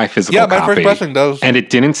on my physical copy. Yeah, my first pressing does. And it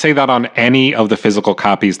didn't say that on any of the physical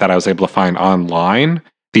copies that I was able to find online.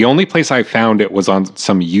 The only place I found it was on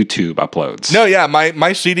some YouTube uploads. No, yeah,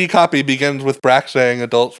 my CD copy begins with Brack saying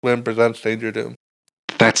Adult Swim presents Danger Doom.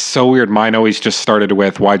 That's so weird. Mine always just started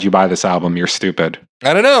with, "Why'd you buy this album? You're stupid."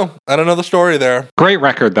 I don't know the story there. Great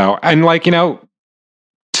record, though. And like, to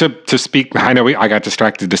speak, I know I got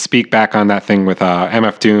distracted. To speak back on that thing with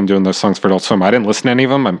MF Doom doing those songs for Adult Swim, I didn't listen to any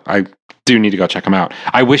of them. I do need to go check them out.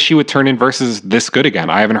 I wish he would turn in verses this good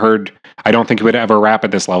again. I don't think he would ever rap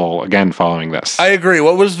at this level again following this. I agree.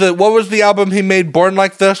 What was the album he made? Born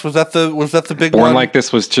Like This? Was that the big one? Born Like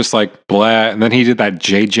This was just like blah, and then he did that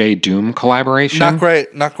JJ Doom collaboration. Not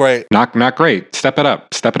great. Not great. Step it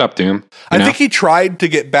up, Doom. I think he tried to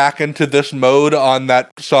get back into this mode on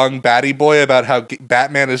that song Batty Boy about how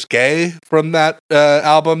Batman is gay from that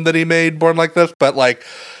album that he made, Born Like This, but like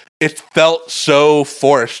it felt so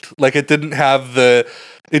forced. Like it didn't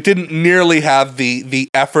nearly have the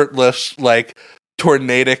effortless, like,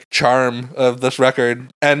 tornadic charm of this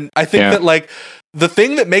record. And I think that, like, the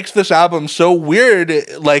thing that makes this album so weird,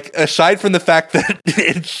 like, aside from the fact that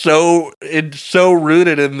it's so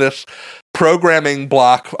rooted in this programming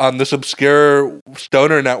block on this obscure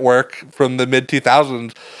stoner network from the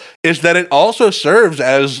mid-2000s, is that it also serves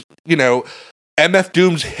as, MF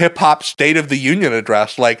Doom's hip-hop State of the Union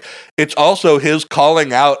address. Like, it's also his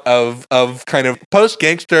calling out of kind of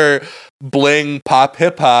post-gangster bling pop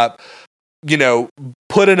hip-hop,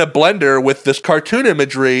 put in a blender with this cartoon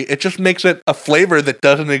imagery. It just makes it a flavor that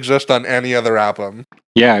doesn't exist on any other album.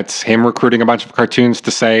 Yeah, it's him recruiting a bunch of cartoons to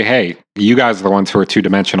say, "Hey, you guys are the ones who are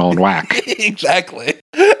two-dimensional and whack." Exactly.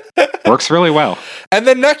 Works really well. And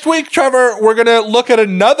then next week, Trevor, we're gonna look at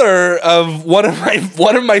another of one of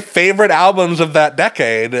my favorite albums of that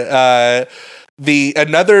decade.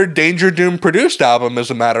 Another Danger Doom produced album,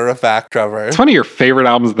 as a matter of fact, Trevor. It's one of your favorite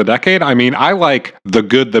albums of the decade. I mean, I like The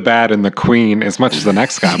Good, the Bad, and the Queen as much as the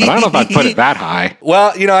next guy, but I don't know if I'd put it that high.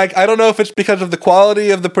 Well, I don't know if it's because of the quality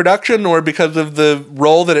of the production or because of the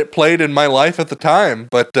role that it played in my life at the time,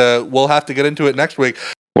 but we'll have to get into it next week.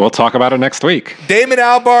 We'll talk about it next week. Damon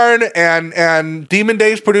Albarn and Demon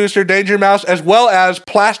Days producer Danger Mouse, as well as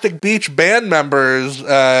Plastic Beach band members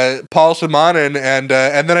Paul Simonon and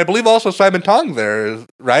then I believe also Simon Tong there,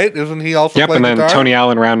 right? Isn't he also playing and then guitar? Tony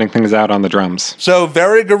Allen rounding things out on the drums. So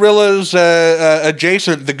very Gorillaz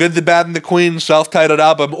adjacent, The Good, the Bad, and the Queen self-titled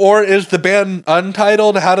album. Or is the band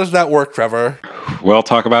untitled? How does that work, Trevor? We'll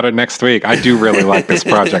talk about it next week. I do really like this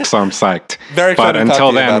project, so I'm psyched. Very excited. But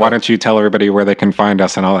until then, why don't you tell everybody where they can find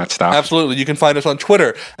us and all that stuff? Absolutely. You can find us on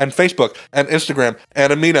Twitter and Facebook and Instagram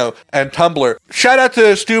and Amino and Tumblr. Shout out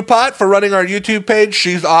to Stu Pot for running our YouTube page.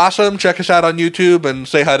 She's awesome. Check us out on YouTube and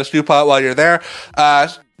say hi to Stu Pot while you're there.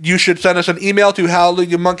 You should send us an email to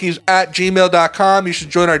hallelujahmonkeys@gmail.com. You should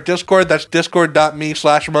join our Discord. That's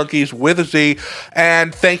discord.me/monkeys with a Z.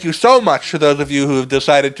 And thank you so much to those of you who have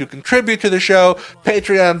decided to contribute to the show.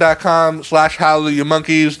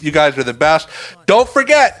 Patreon.com/hallelujahmonkeys. You guys are the best. Don't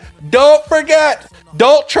forget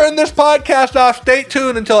Don't turn this podcast off. Stay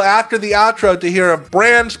tuned until after the outro to hear a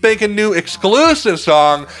brand spanking new exclusive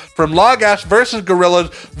song from Lagash versus Gorillaz,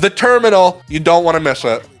 The Terminal. You don't want to miss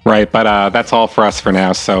it. Right, but that's all for us for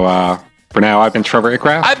now. So for now, I've been Trevor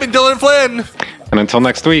Ickrath. I've been Dylan Flynn. And until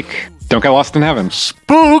next week, don't get lost in heaven.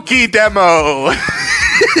 Spooky demo.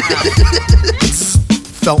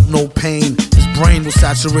 Felt no pain. His brain was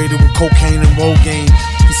saturated with cocaine and Rogaine.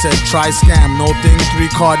 He said, try scam, no thing,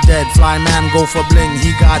 3-card dead. Fly man, go for bling.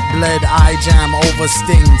 He got bled, eye jam, over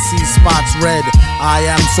sting. See spots red. I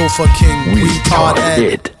am sofa king. Retard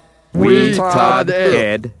Ed. Retard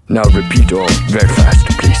Ed. Now repeat all very fast,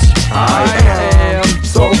 please. I am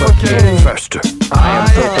sofa king. Faster. I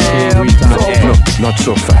am sofa king. No, not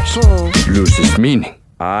so fast. Loses meaning.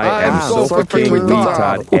 I am sofa king.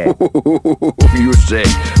 Retard Ed. You say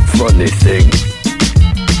funny things.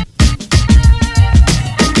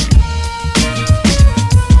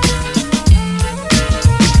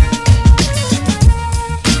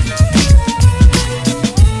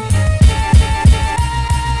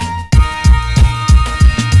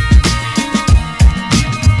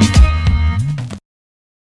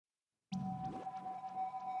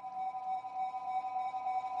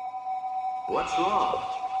 What's wrong?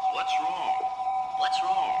 What's wrong? What's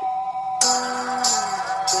wrong?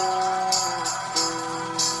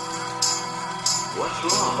 What's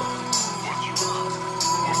wrong? What's wrong?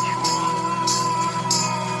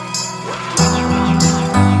 What's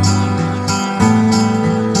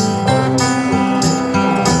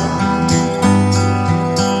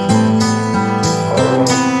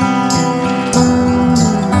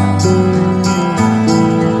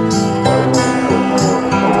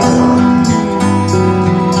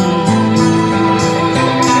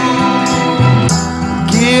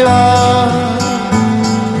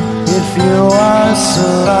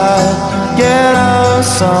Get a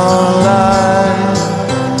sunlight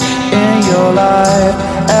in your life,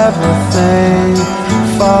 everything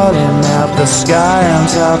falling out the sky on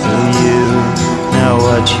top of you. Now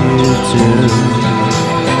what you do?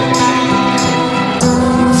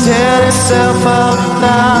 You tear yourself up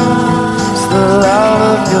now. It's the love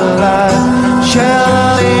of your life,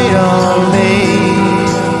 surely on me.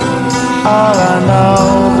 All I know,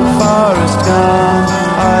 the forest gone.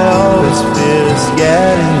 I always feel it's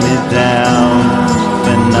getting me down,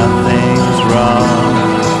 but nothing's wrong.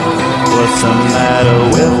 What's the matter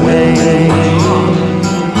with me?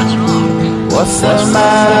 What's the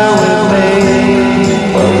matter with me?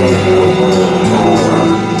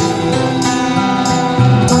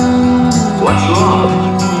 what's wrong?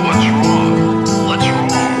 What's wrong? What's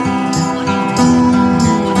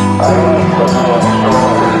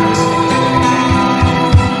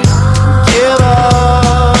Give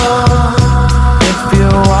up if you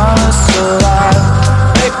wanna survive.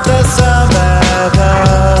 Make the sun better.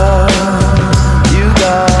 You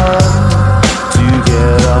got to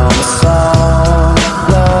get on the song.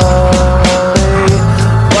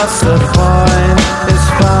 What's the point?